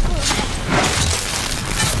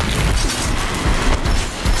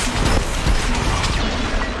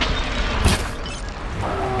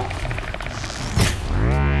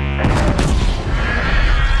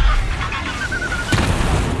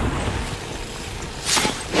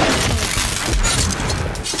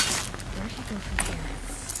 Where'd he go from here?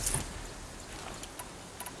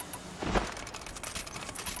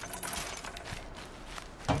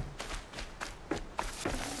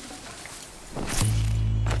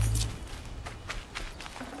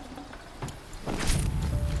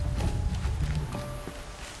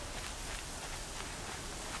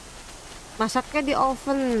 Masaknya di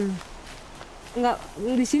oven. Nggak,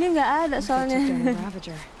 di sini nggak ada Uthid soalnya. took down a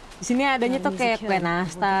Ravager. Di sini adanya tuh kayak kue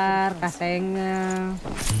nastar, kasengel,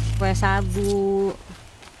 kue sagu.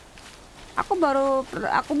 Aku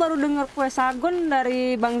baru dengar kue sagon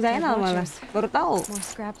dari Bang Zainal malah. Baru tahu. More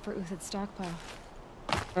scrap for Uthid's stockpile.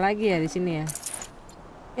 Lagi ya di sini ya.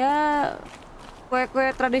 Ya kue-kue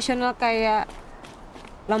tradisional kayak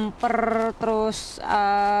lemper, terus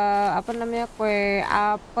apa namanya, kue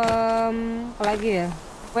apem, apalagi ya,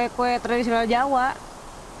 kue-kue tradisional Jawa,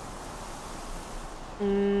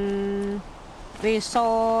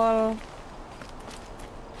 risol,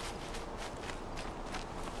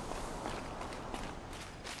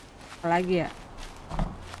 apalagi ya,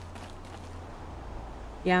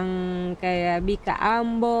 yang kayak bika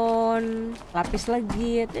Ambon, lapis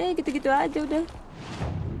legit, gitu-gitu aja udah.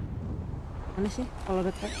 Mana sih kalau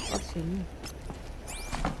dekat? Oh sini.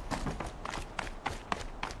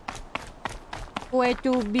 Kue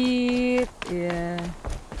cubit, ya.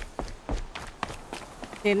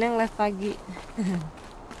 Sini yang live pagi.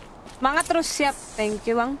 Semangat terus, siap. Thank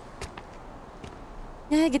you bang.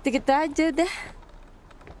 Ya gitu-gitu aja dah.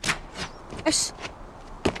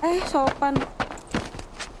 Sopan.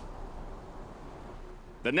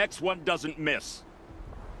 The next one doesn't miss.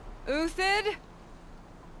 Uthid?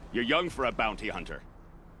 You're young for a bounty hunter.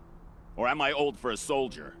 Or am I old for a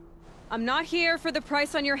soldier? I'm not here for the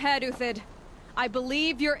price on your head, Uthid. I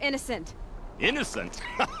believe you're innocent. Innocent?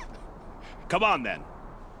 Come on, then.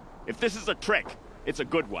 If this is a trick, it's a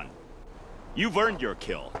good one. You've earned your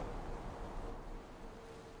kill.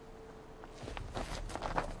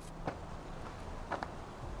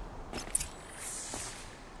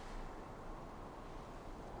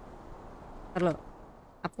 Bentar lo.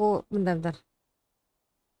 Aku bentar.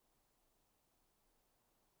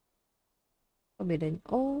 Oh bedanya.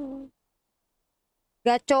 Oh.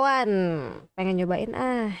 Gacoan. Pengen nyobain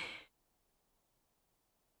ah.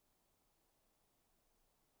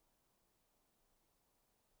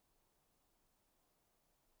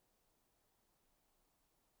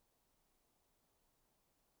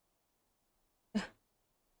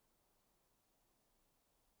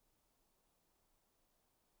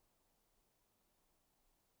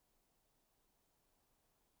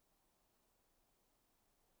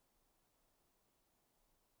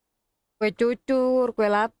 Kue cucur, kue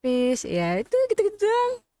lapis, ya itu gitu-gitu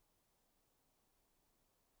doang.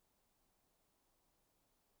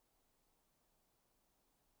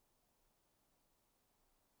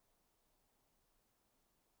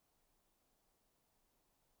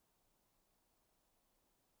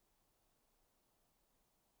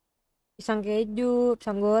 Pisang keju,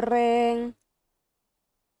 pisang goreng.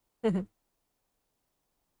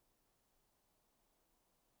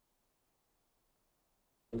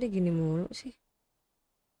 Udah gini mulu sih.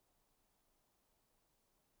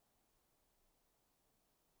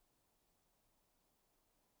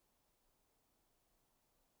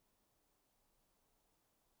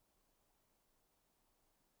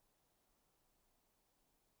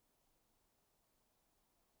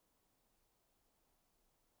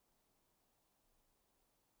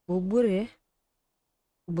 Bubur ya.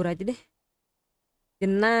 Bubur aja deh.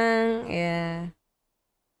 Jenang ya.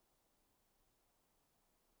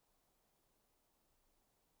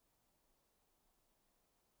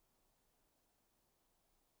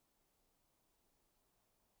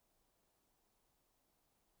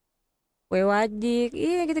 Kue wajik.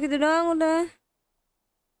 Iya gitu-gitu doang udah.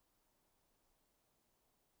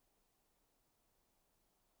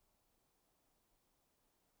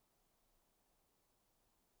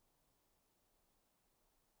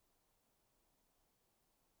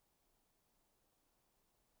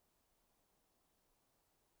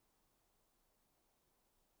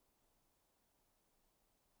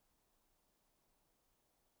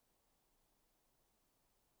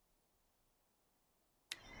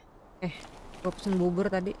 Gue pesen bubur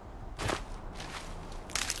tadi.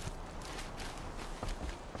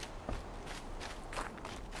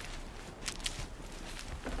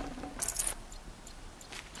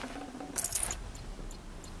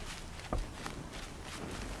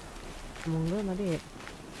 Ngomong dulu sama dia.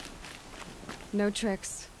 No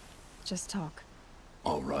tricks. Just talk.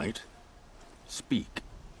 All right. Speak.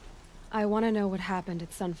 I want to know what happened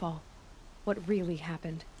at Sunfall. What really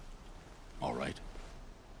happened. All right.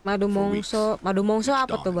 Madu mongso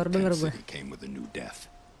apa tuh baru denger gue. Came with a new death.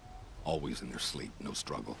 Always in their sleep, no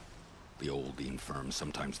struggle. The old, the infirm,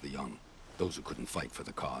 sometimes the young. Those who couldn't fight for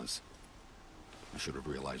the cause. I should have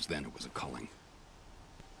realized then it was a culling.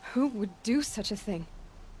 Who would do such a thing?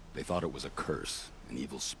 They thought it was a curse, an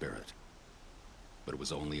evil spirit. But it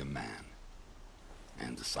was only a man.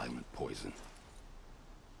 And a silent poison.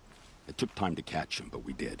 It took time to catch him, but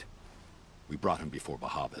we did. We brought him before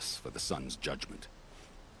Bahavas for the sun's judgment.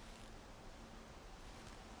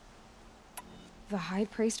 The High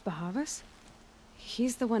Priest Bahavas?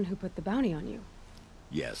 He's the one who put the bounty on you.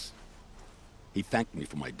 Yes. He thanked me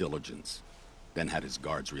for my diligence, then had his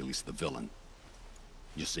guards release the villain.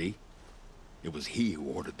 You see? It was he who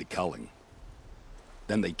ordered the culling.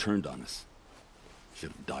 Then they turned on us.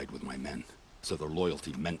 Should have died with my men, so their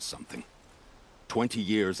loyalty meant something. 20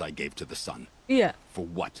 years I gave to the sun. Iya. For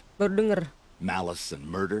what? Baru denger. Malice and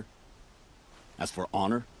murder? As for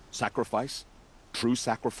honor, sacrifice, true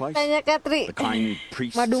sacrifice, Tanya Katri. the kind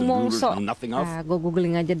priests Madu and rulers mongso. know nothing of, Gue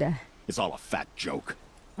googling aja dah. it's all a fat joke.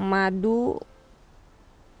 Madu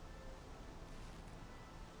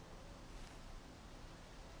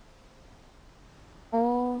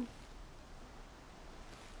Oh.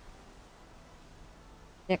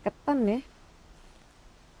 Ya ketan ya.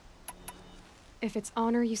 If it's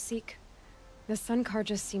honor you seek, the Sun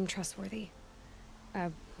Karjas seem trustworthy.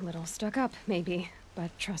 A little stuck up, maybe,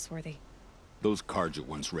 but trustworthy. Those Karja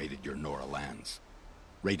once raided your Nora lands.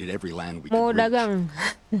 Raided every land we Mau could reach. dagang.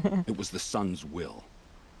 It was the sun's will.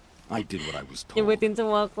 I did what I was told. Nyebutin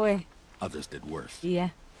semua kue. Others did worse.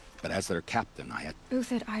 Iya. But as their captain, I had...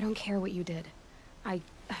 Uthid, I don't care what you did. I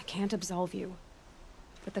can't absolve you.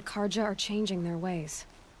 But the Karja are changing their ways.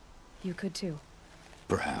 You could too.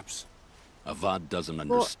 Perhaps. Avad doesn't Kok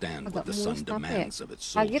understand agak what the mules sun tapi ya? demands of its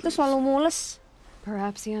Pagi tuh soldiers. selalu mules.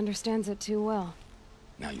 Perhaps he understands it too well.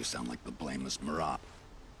 Now you sound like the blameless Marat.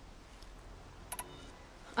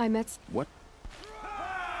 I met... What?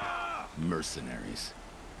 Mercenaries.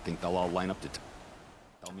 Think they'll all line up to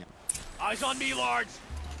tell me? Eyes on me, Large!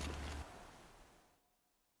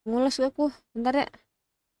 Mules aku. Bentar ya.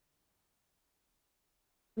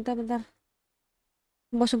 Bentar.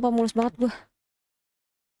 Sumpah mules banget gua.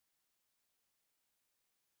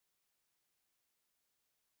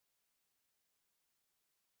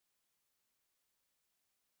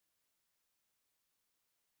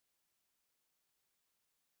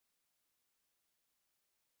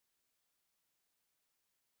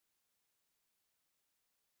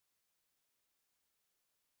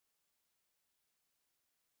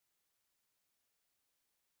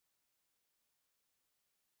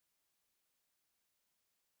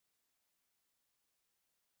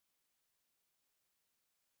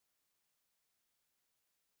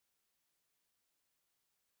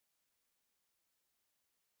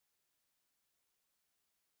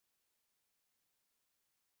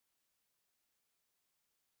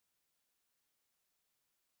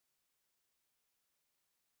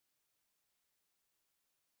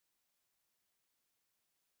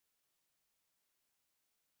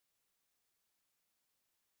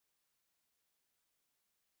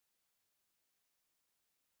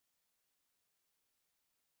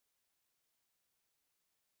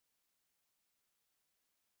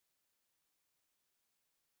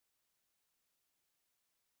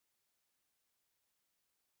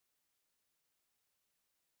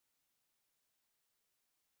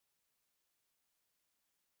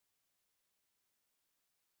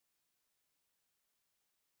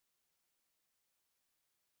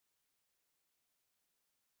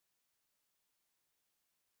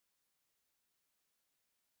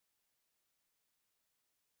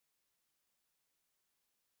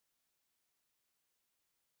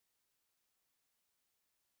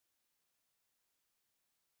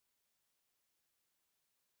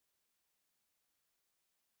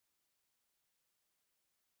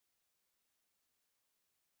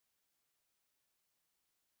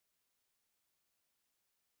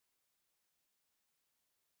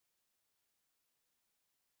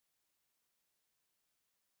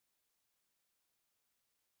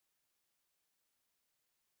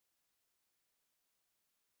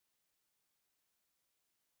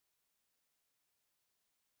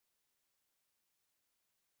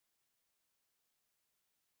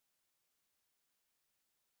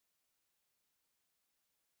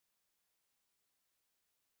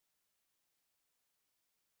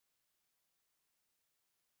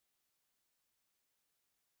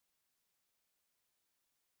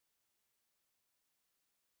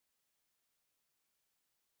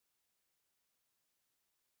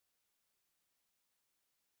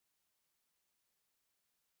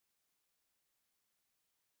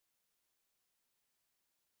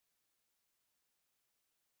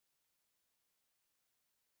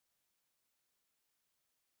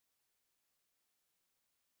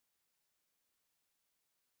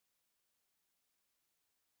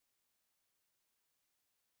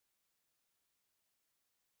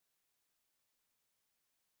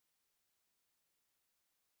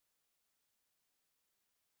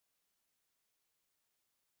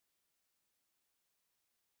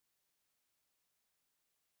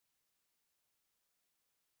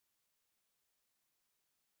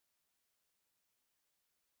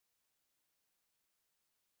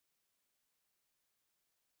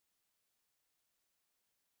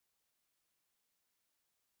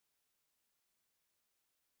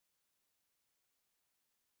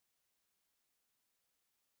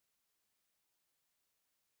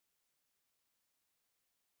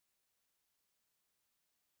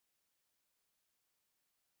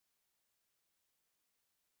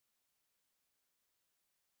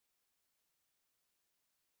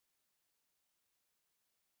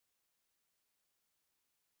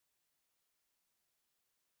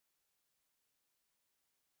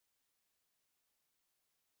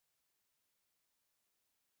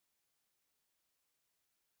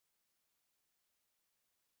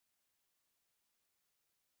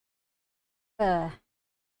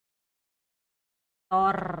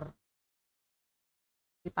 Thor.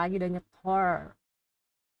 Pagi udah nyetor.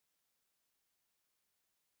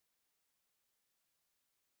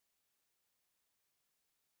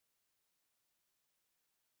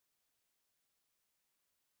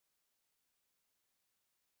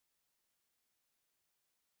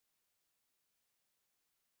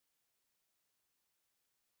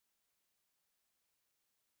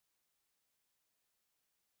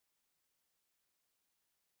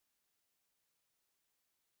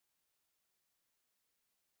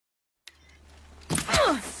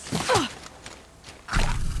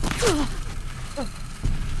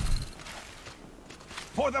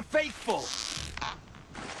 for the faithful!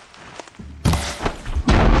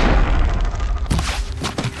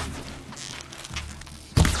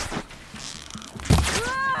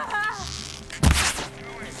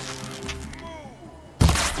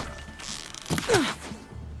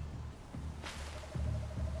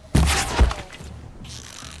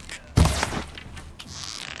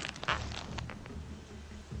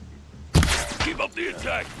 Keep up the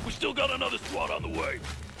attack. We still got another squad on the way.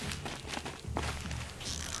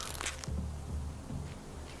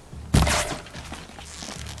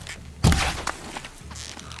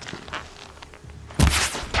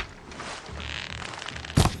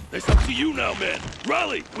 It's up to you now, men.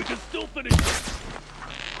 Rally! We can still finish this.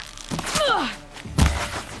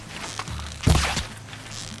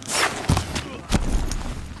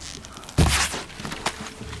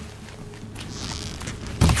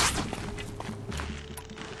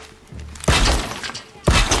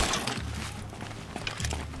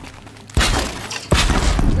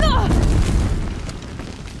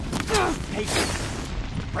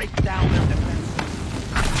 Break down their defense.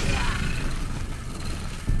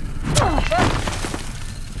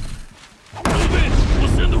 Move in!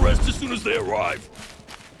 We'll send the rest as soon as they arrive.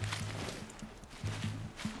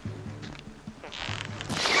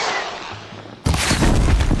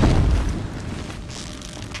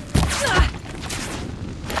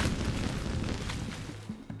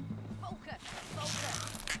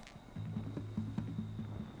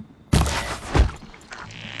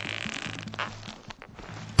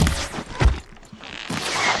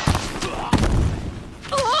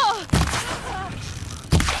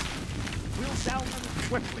 Down them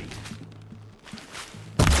swiftly.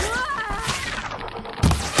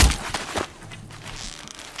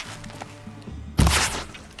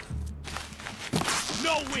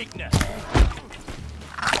 No weakness!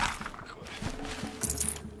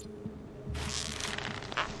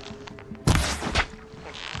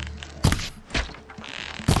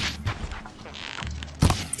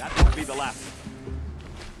 That won't be the last.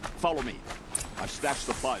 Follow me. I've stashed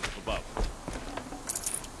supplies up above.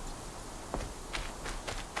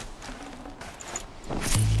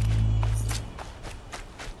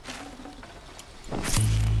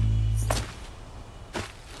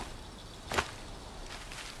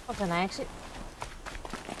 Kok naik sih?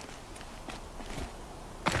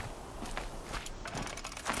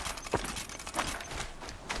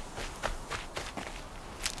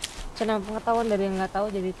 Channel pengetahuan dari yang nggak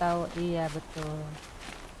tahu jadi tahu. Iya betul.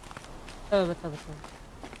 Betul.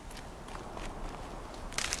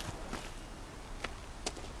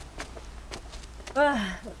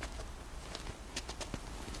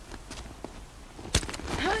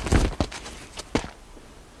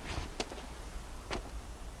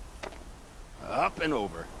 Up and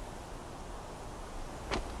over.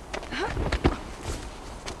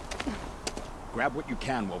 Grab what you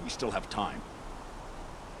can while we still have time.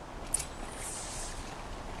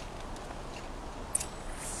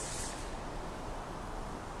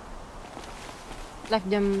 Live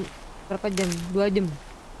jam berapa jam? 2 jam.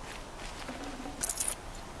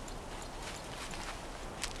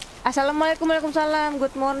 Assalamualaikum, waalaikumsalam.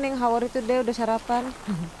 Good morning, how are you today? Udah sarapan?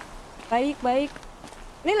 Baik.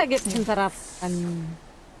 Ini lagi pesen sarapan.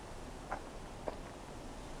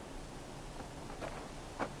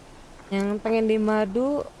 Yang pengen di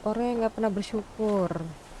madu, orang yang nggak pernah bersyukur.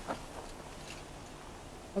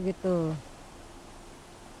 Oh gitu.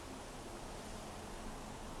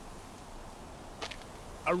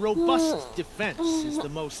 A robust defense is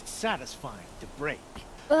the most satisfying to break.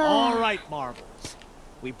 All right, Marbles.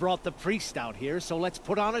 We brought the priest out here, so let's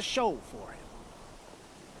put on a show for him.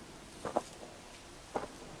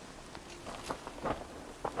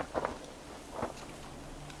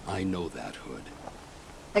 I know that, Hood.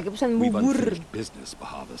 Lagi pesan We've bubur. unfinished business,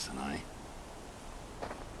 Bahavas and I.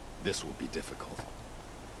 This will be difficult.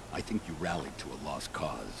 I think you rallied to a lost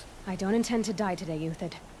cause. I don't intend to die today,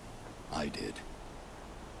 Uthid. I did.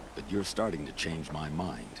 But you're starting to change my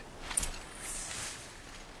mind.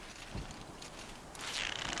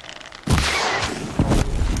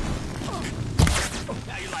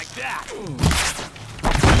 Now you like that?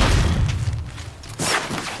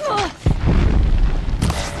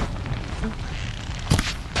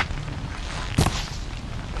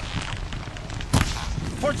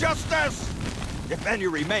 For justice! If any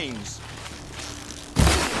remains.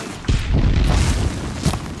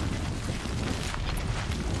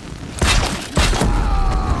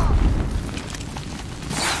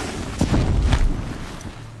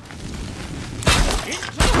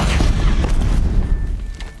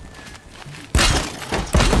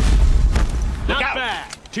 Look out!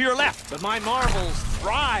 To your left! But my marbles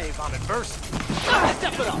thrive on adversity.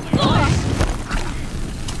 Step it up, boys!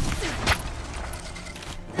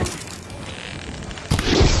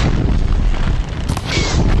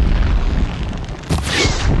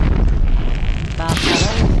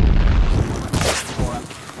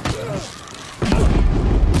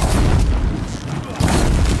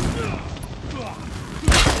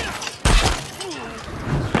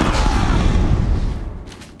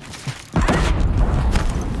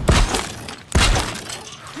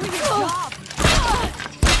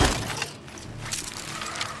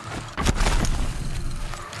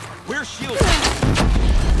 We're shielded.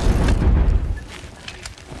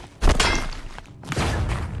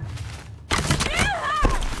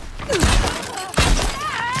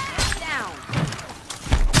 Down.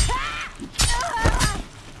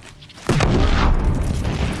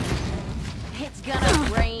 It's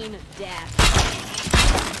gonna rain death.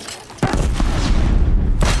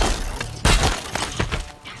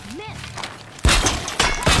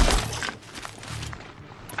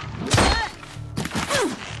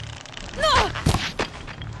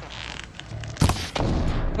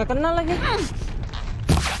 Gak kena lagi.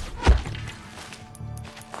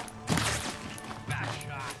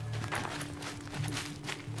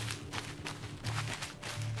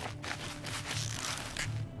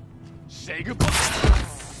 Say goodbye.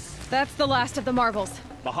 That's the last of the marvels.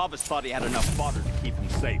 Bahavas thought he had enough fodder to keep him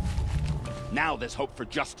safe. Now there's hope for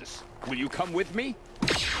justice. Will you come with me?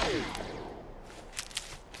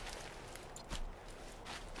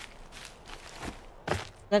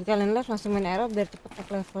 Dan kalian live langsung main Arrow biar cepet naik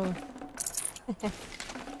level.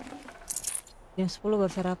 Jam 10 baru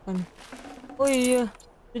sarapan. Oh iya,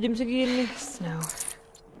 udah jam segini. Snow.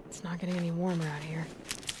 It's not getting any warmer out here.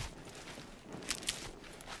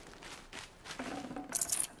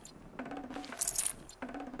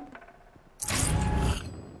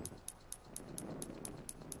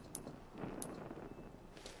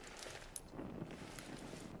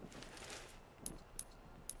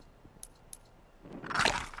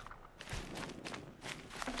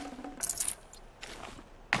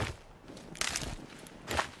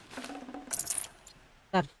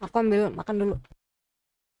 Ntar, aku ambil makan dulu.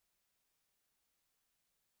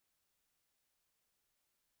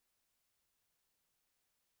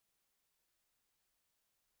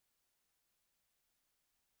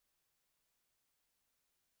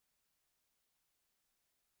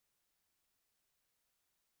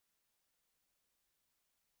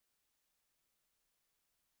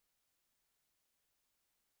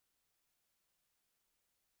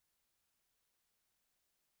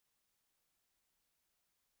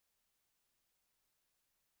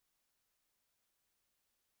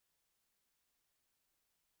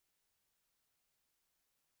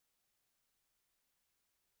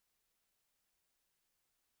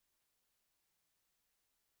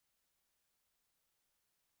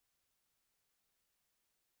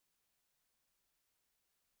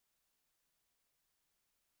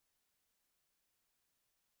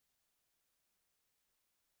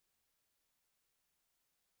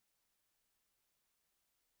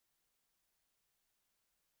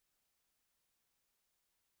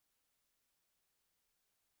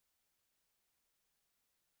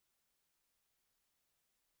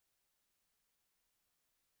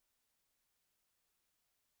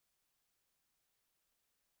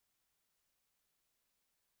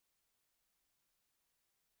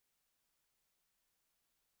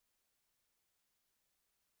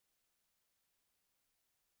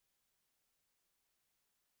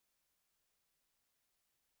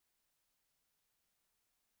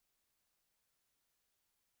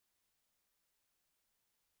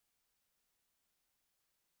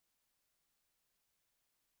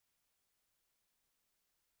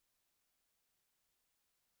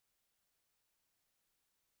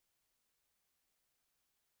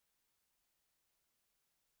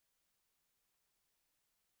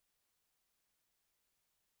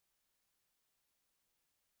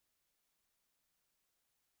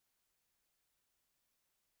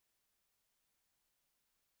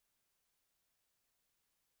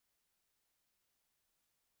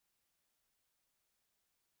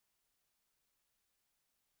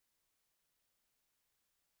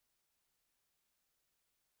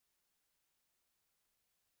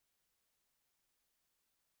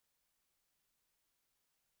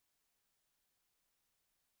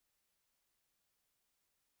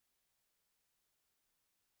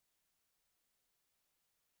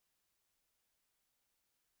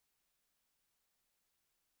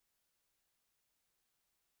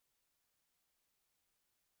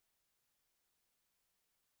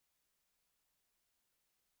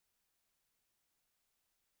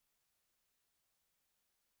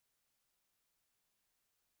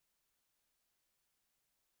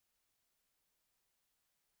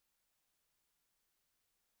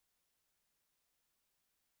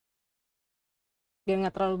 biar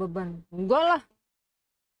nggak terlalu beban. Enggak lah,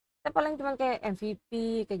 kita paling cuma kayak MVP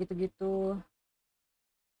kayak gitu-gitu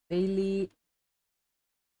daily.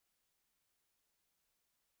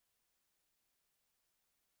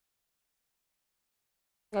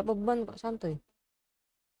 Nggak beban kok, santuy.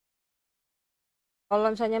 Kalau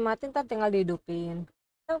misalnya mati ntar tinggal dihidupin.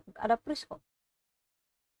 Ada pris kok.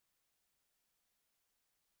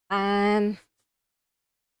 And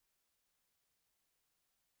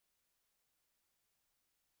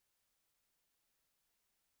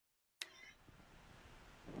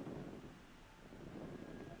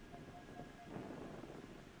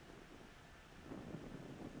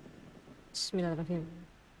Bismillahirrahmanirrahim.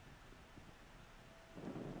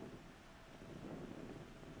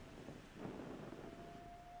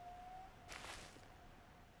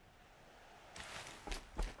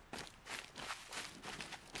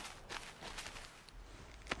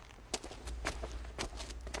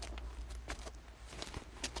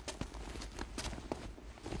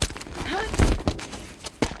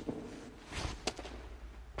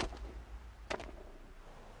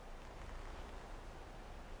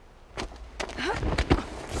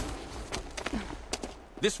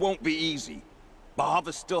 This won't be easy.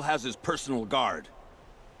 Bahava still has his personal guard.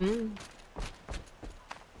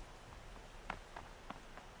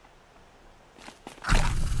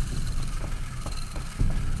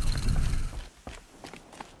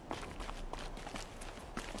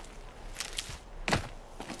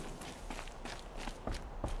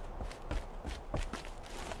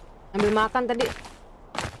 Ambil makan tadi.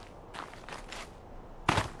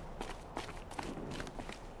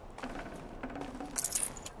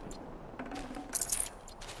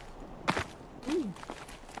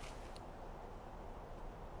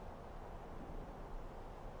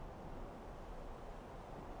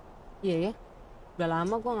 Iya ya, udah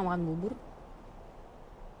lama gua nggak makan bubur.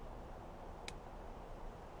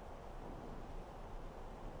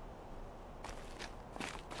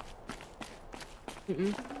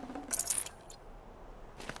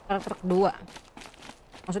 Karakter kedua,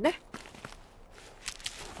 maksudnya?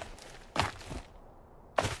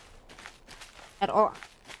 RO.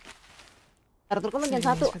 Karakter kedua yang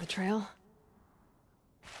satu.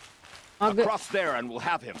 Across there and we'll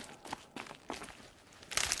have him.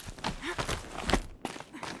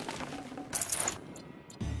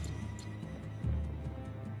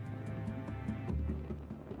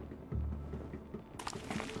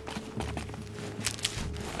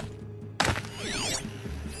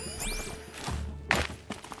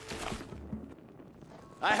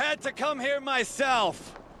 I had to come here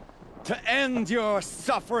myself to end your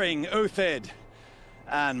suffering, Uthid,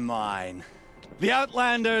 and mine. The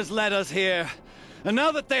Outlanders led us here, and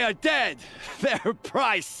now that they are dead, their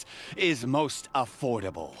price is most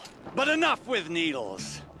affordable. But enough with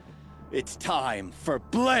needles. It's time for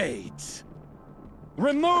blades.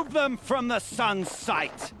 Remove them from the sun's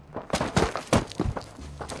sight.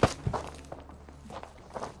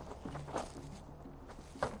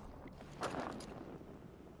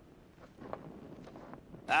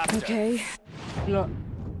 Okay. Look.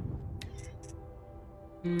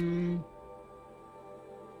 No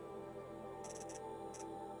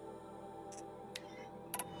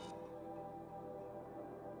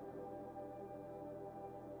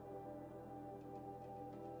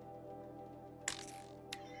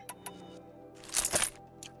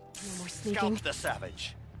more sneaking. Scalp the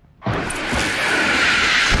savage.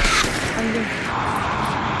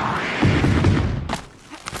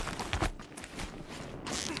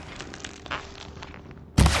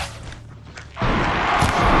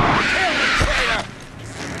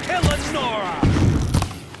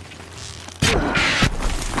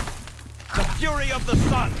 Fury of the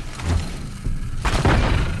sun!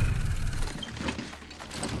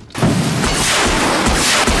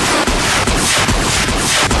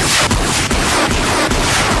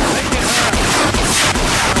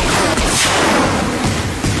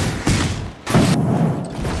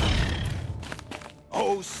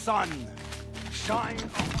 Oh, sun, shine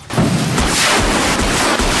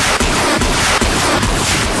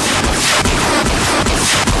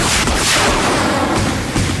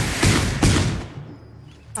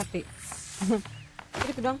Mati.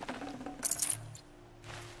 Itu dong.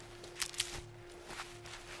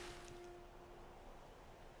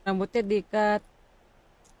 Rambutnya diikat.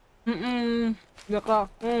 Dia kok.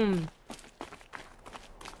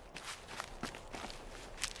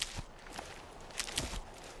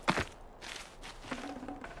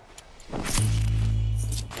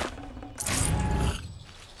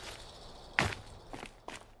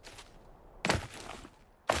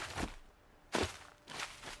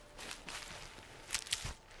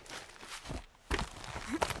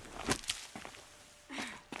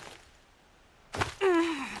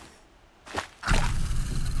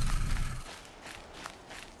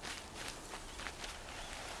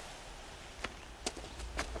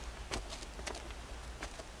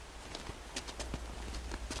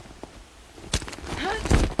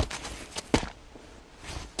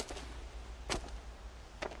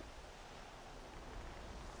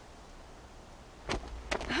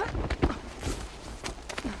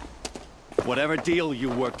 Whatever deal you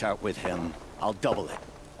worked out with him, I'll double it.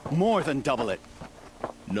 More than double it.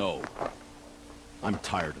 No. I'm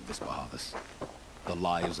tired of this, Bahavas. The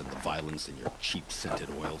lies and the violence and your cheap scented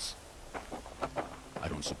oils. I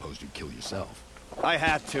don't suppose you'd kill yourself. I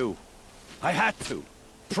had to. I had to.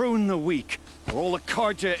 Prune the weak, or all the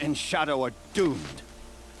Karja in Shadow are doomed.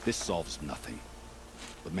 This solves nothing.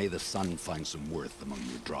 But may the sun find some worth among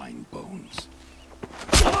your drying bones.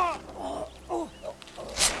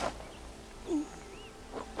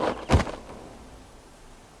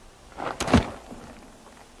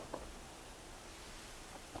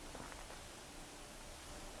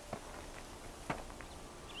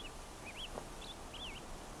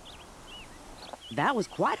 That was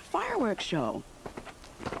quite a fireworks show.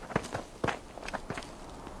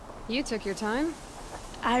 You took your time?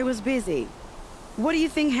 I was busy. What do you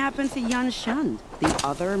think happened to Yan Shund, the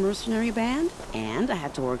other mercenary band? And I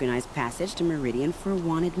had to organize passage to Meridian for a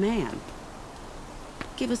wanted man.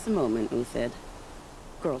 Give us a moment, Uthid.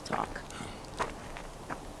 Girl talk.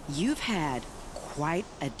 You've had quite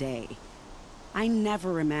a day. I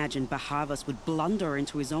never imagined Bahavas would blunder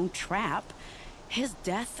into his own trap. His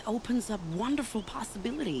death opens up wonderful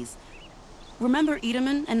possibilities. Remember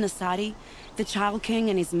Edaman and Nasadi? The Child King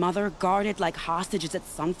and his mother guarded like hostages at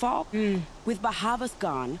Sunfall? With Bahavas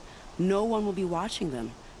gone, no one will be watching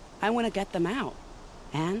them. I want to get them out.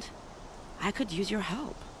 And I could use your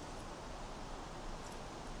help.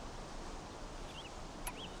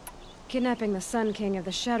 Kidnapping the Sun King of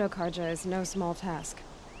the Shadow Karja is no small task.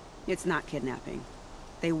 It's not kidnapping.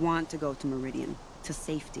 They want to go to Meridian, to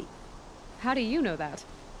safety. How do you know that?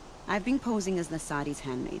 I've been posing as Nasadi's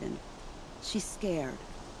handmaiden. She's scared.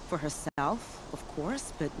 For herself, of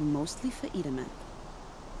course, but mostly for Edaman.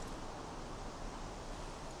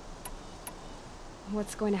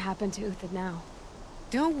 What's going to happen to Uthid now?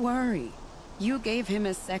 Don't worry. You gave him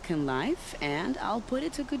a second life, and I'll put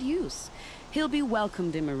it to good use. He'll be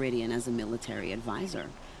welcomed in Meridian as a military advisor.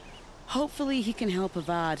 Hopefully he can help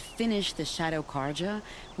Avad finish the Shadow Karja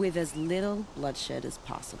with as little bloodshed as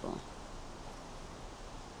possible.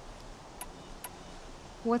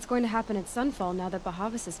 What's going to happen at Sunfall now that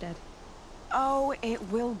Bahavas is dead? Oh,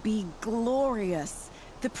 it will be glorious.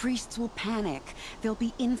 The priests will panic. There'll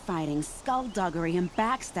be infighting, skullduggery, and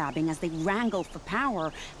backstabbing as they wrangle for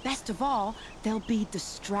power. Best of all, they'll be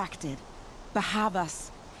distracted.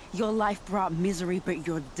 Bahavas, your life brought misery, but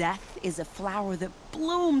your death is a flower that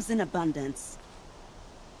blooms in abundance.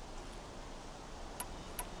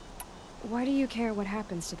 Why do you care what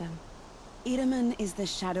happens to them? Edaman is the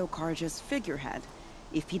Shadow Karja's figurehead.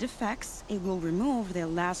 If he defects, it will remove their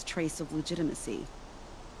last trace of legitimacy.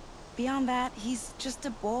 Beyond that, he's just a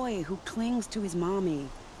boy who clings to his mommy.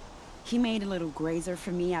 He made a little grazer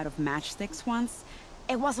for me out of matchsticks once.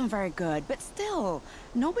 It wasn't very good, but still,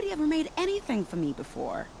 nobody ever made anything for me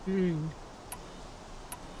before.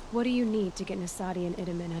 What do you need to get Nasadi and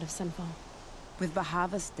Edaman out of Sunfall? With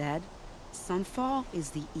Bahavas dead, Sunfall is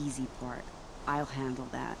the easy part. I'll handle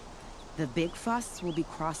that. The big fuss will be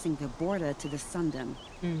crossing the border to the Sundom.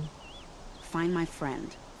 Find my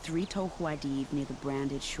friend, 3 Tohuadiv near the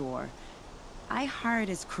branded shore. I hired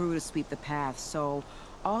his crew to sweep the path, so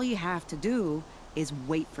all you have to do is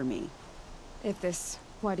wait for me. If this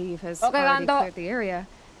Wadiv has already cleared the area,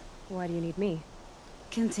 why do you need me?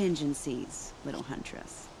 Contingencies, little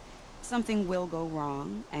huntress. Something will go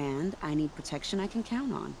wrong, and I need protection I can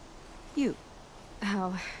count on. You.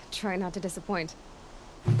 I'll try not to disappoint.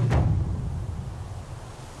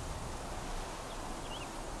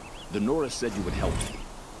 The Nora said you would help me.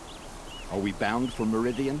 Are we bound for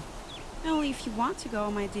Meridian? Only if you want to go,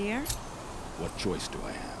 my dear. What choice do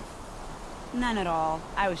I have? None at all.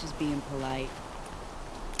 I was just being polite.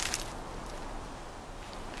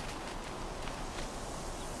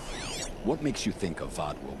 What makes you think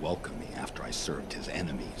Avad will welcome me after I served his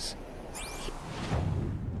enemies?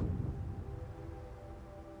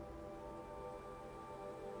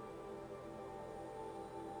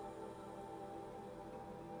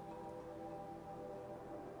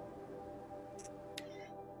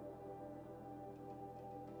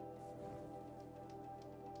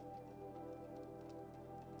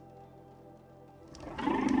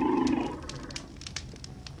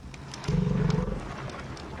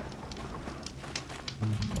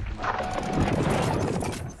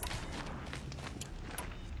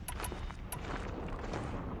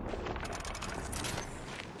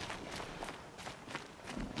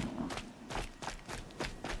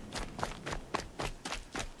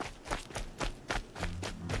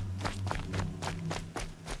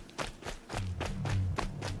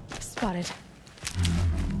 Spotted.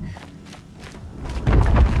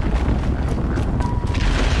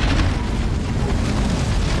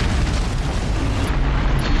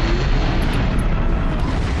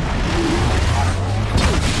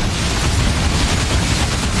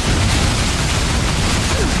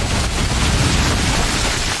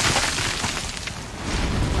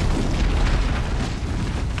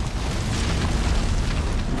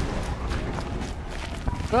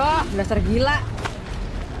 Dasar gila.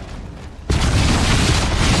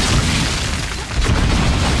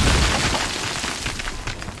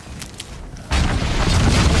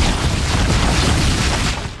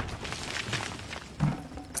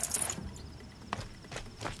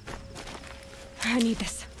 I need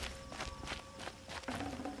this.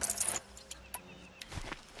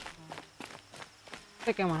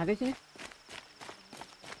 Kayak mana sih?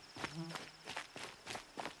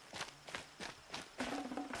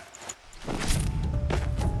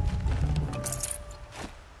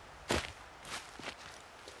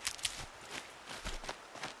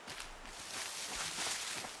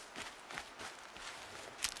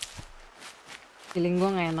 Feeling gue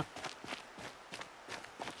gak enak.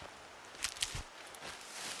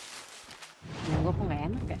 Feeling gue kok gak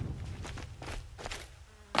enak ya.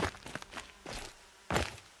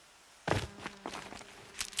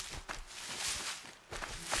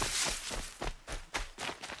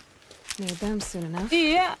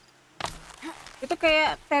 Iya. Itu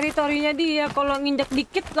kayak teritorinya dia. Kalau nginjak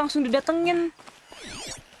dikit langsung didatengin.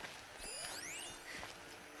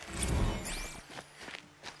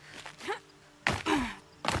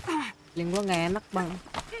 Feeling gue gak enak bang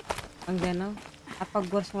Janal. Apa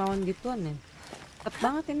gue harus ngelawan gituan ya? Cepet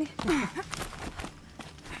banget ini.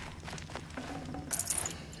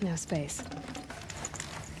 No space.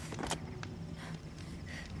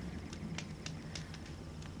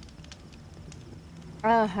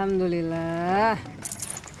 Alhamdulillah.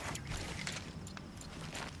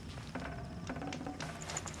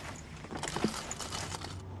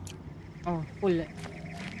 Oh, full ya.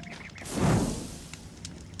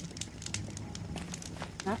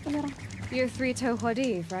 You're Three-Toe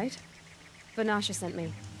Huadiv, right? Vanasha sent me.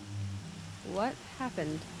 What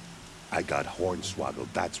happened? I got hornswoggled,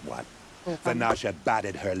 that's what. Vanasha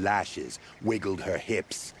batted her lashes, wiggled her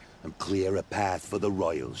hips, and clear a path for the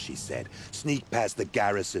royals, she said. Sneak past the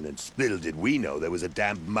garrison, and little did we know there was a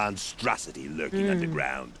damned monstrosity lurking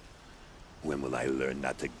underground. When will I learn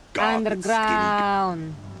not to gawk at skinny...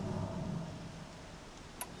 Underground.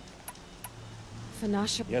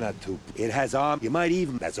 Vanasha... You're not too... It has arm. You might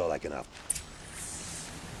even... That's all I can offer.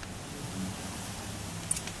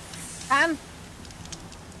 Kan?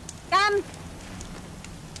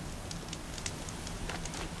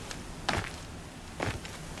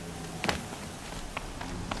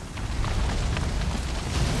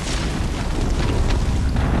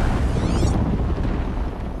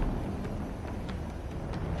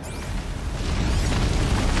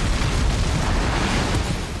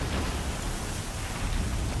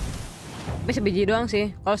 Tapi sebiji doang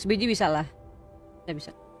sih. Kalau sebiji bisa lah. Saya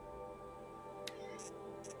bisa.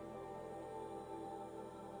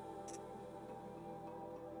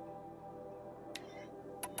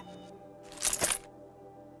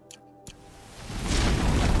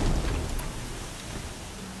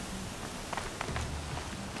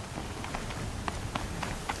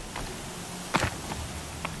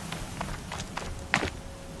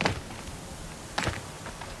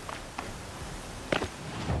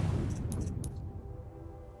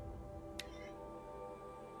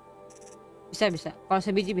 Bisa. Kalau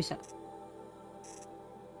sebiji bisa.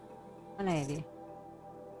 Mana ya dia?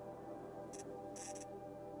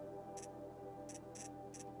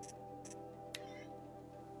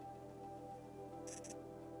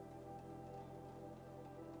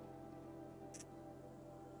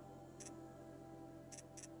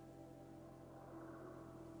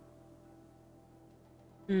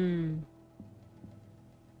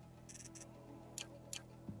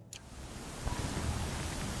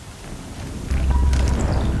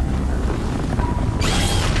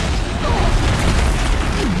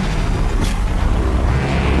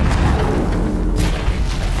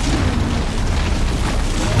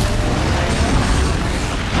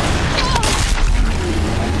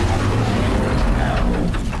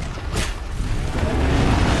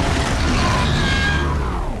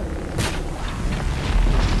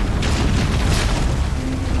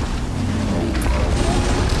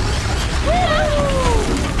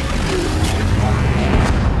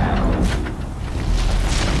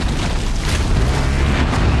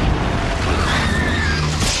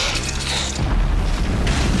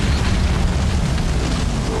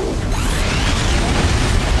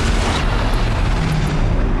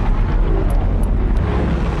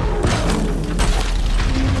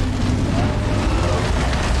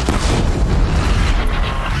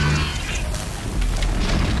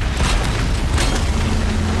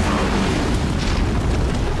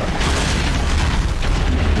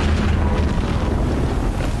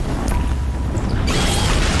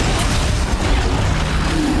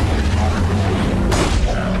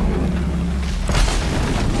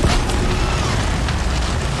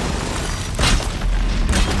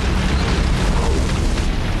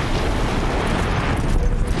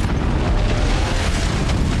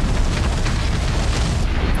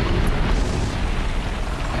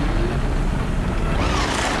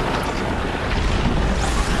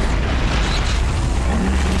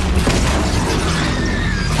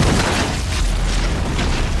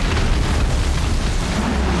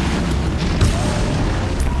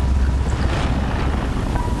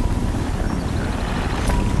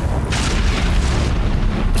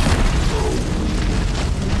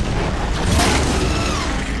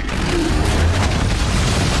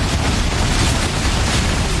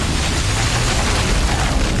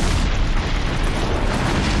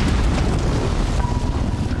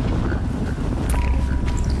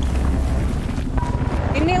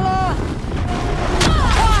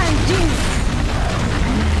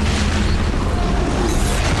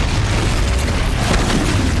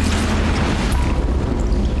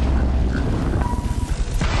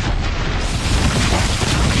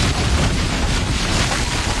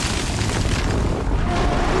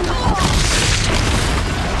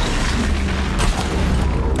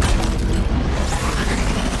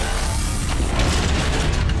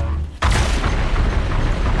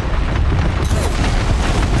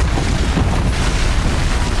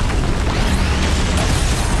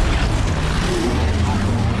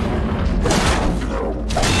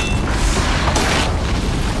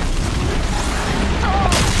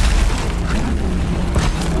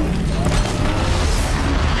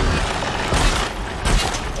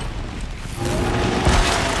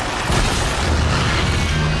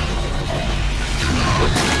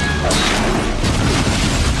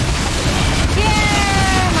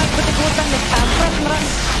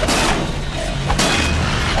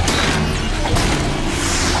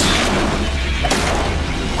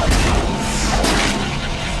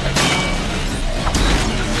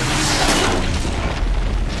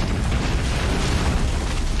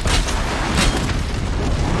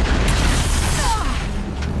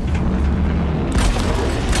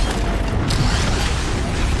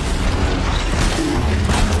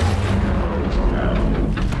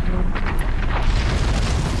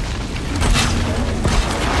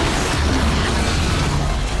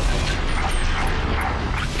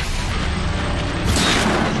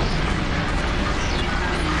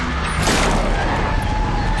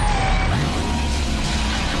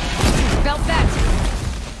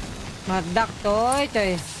 Meledak coy.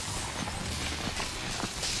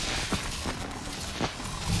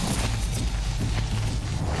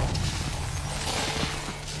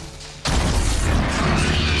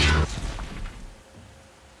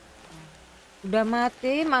 Udah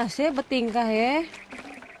mati masih bertingkah ya.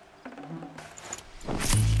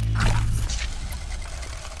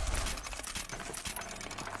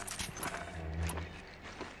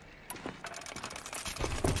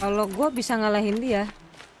 Kalau gue bisa ngalahin dia,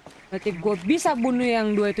 berarti gue bisa bunuh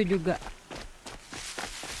yang dua itu juga.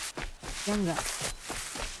 Ya enggak?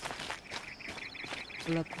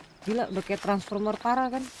 Gila, udah kayak transformer parah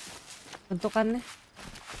kan bentukannya.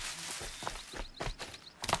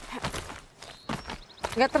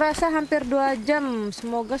 Nggak terasa hampir 2 jam.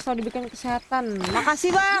 Semoga selalu diberikan kesehatan.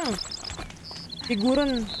 Makasih bang. Di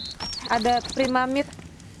gurun ada primamid.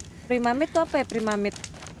 Primamid tuh apa ya primamid?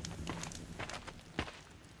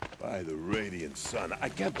 By the radiant sun,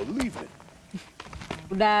 I can't believe it.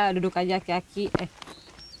 Udah duduk aja kaki.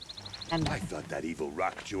 I thought that evil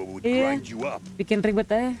rock jewel would grind you up. Bikin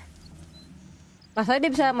ribet aja. Masalahnya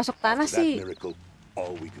dia bisa masuk tanah sih. Miracle,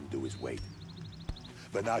 all we can do is wait.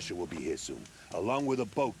 Vanasha will be here soon, along with a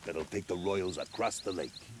boat that'll take the royals across the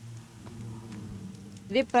lake.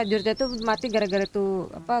 Jadi prajuritnya tuh mati gara-gara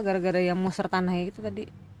tuh apa? Gara-gara yang monster tanah itu tadi.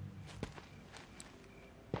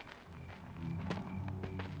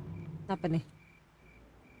 Apa nih?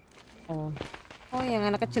 Oh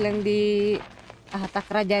yang anak kecil yang di tahta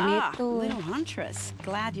kerajaan itu. Little Huntress.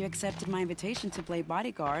 Glad you accepted my invitation to play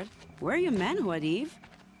bodyguard. Where are your men, Huadiv?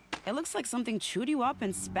 It looks like something chewed you up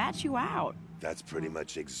and spat you out. That's pretty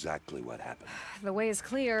much exactly what happened. The way is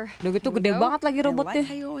clear. Udah gitu gede banget lagi robotnya. I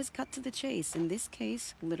like how you always cut to the chase. In this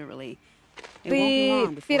case, literally. It won't be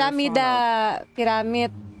long before Piramida,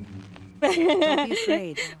 piramid. Don't be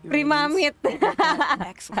afraid. Primamid.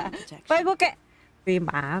 Excellent protection. Kayak gue kayak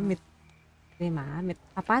primamid.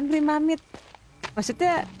 Apaan primamid?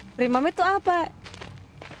 Maksudnya primamid tuh apa?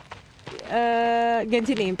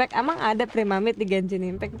 Genshin Impact emang ada primamid di Genshin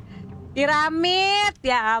Impact? Piramid,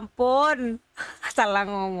 ya ampun. Salah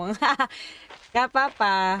ngomong. Gak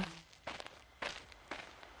apa-apa.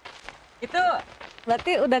 Itu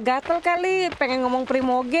berarti udah gatel kali pengen ngomong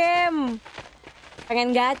Primogame.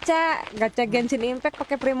 Pengen gacha Genshin Impact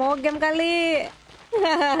pakai Primogame kali.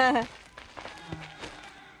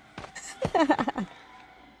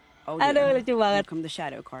 Oh, aduh lucu banget. Here come the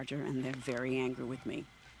Shadow Carja and they're very angry with me.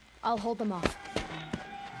 I'll hold them off.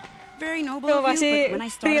 Very noble Tuh of you, masih but when I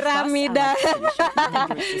start piramida.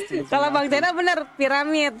 Kalau Bang Zena bener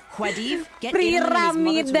piramid. Huadiv, get in and his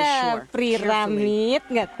mother to the Piramida, shore. piramid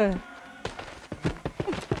nggak tuh?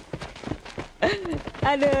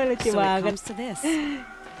 Aduh lucu So it banget. comes to this.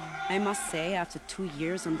 I must say, after 2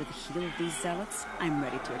 years under the heel of these zealots, I'm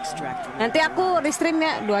ready to extract the Nanti aku restream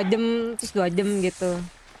ya 2 jam terus 2 jam gitu.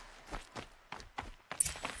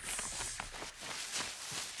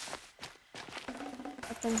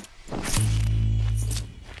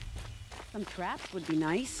 Some traps would be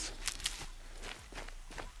nice.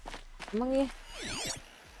 Emang ya?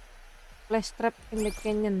 Flash trap in the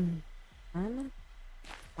canyon.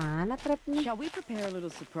 Mana trapnya? Shall we prepare a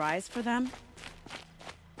little surprise for them?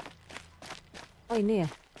 Oh ini ya?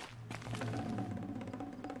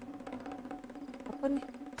 Apa nih?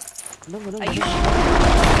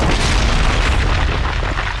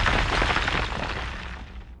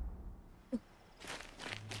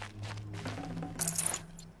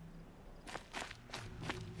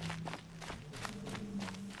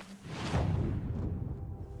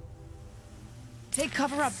 Take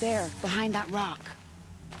cover up there, behind that rock.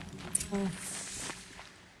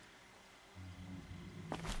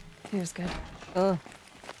 Here's good. Tuh,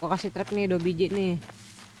 gua kasih trap nih 2 biji nih.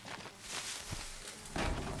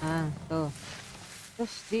 Tuh.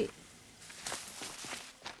 Terus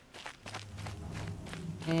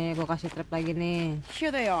gua kasih trap lagi nih.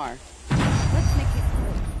 Here they are. Let's make it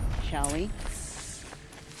quick, shall we?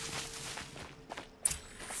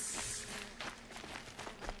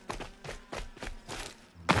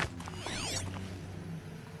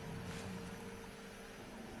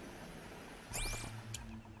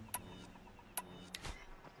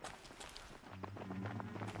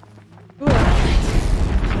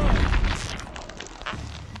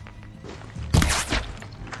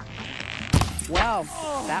 Well,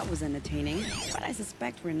 that was entertaining, but I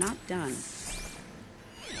suspect we're not done.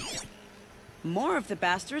 More of the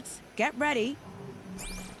bastards. Get ready.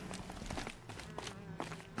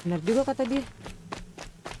 Benar juga kata dia.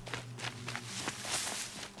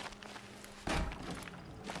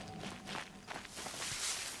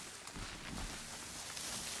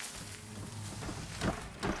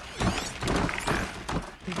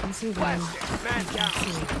 see them. Man down.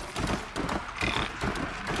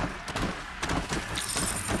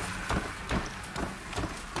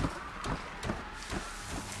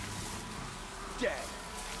 Dead.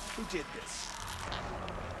 Who did this?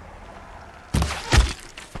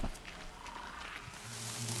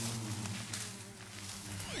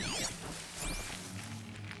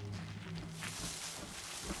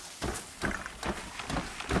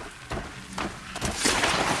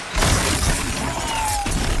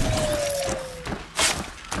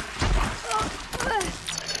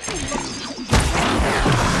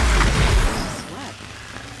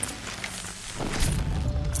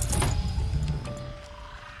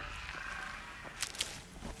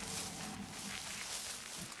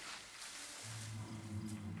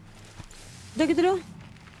 Udah gitu dong.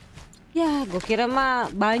 Ya, gue kira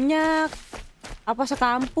mah banyak. Apa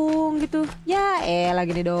sekampung gitu. Ya,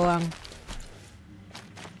 lagi nih doang.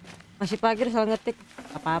 Masih pagi udah salah ngetik.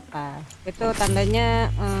 Apa-apa. Itu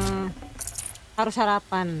tandanya harus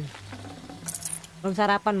sarapan. Belum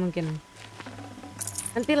sarapan mungkin.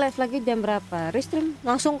 Nanti live lagi jam berapa? Restream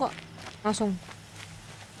langsung kok. Langsung.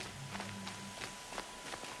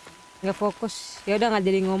 Nggak fokus. Ya udah nggak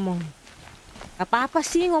jadi ngomong. Apa-apa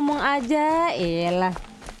sih ngomong aja. Elah.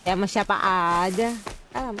 Ya sama siapa aja.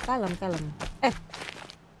 Kalem.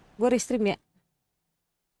 Gue restream ya.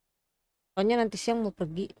 Soalnya nanti siang mau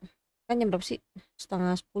pergi. Kan jam berapa sih?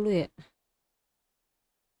 9:30 ya.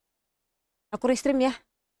 Aku restream ya.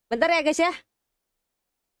 Bentar ya guys ya.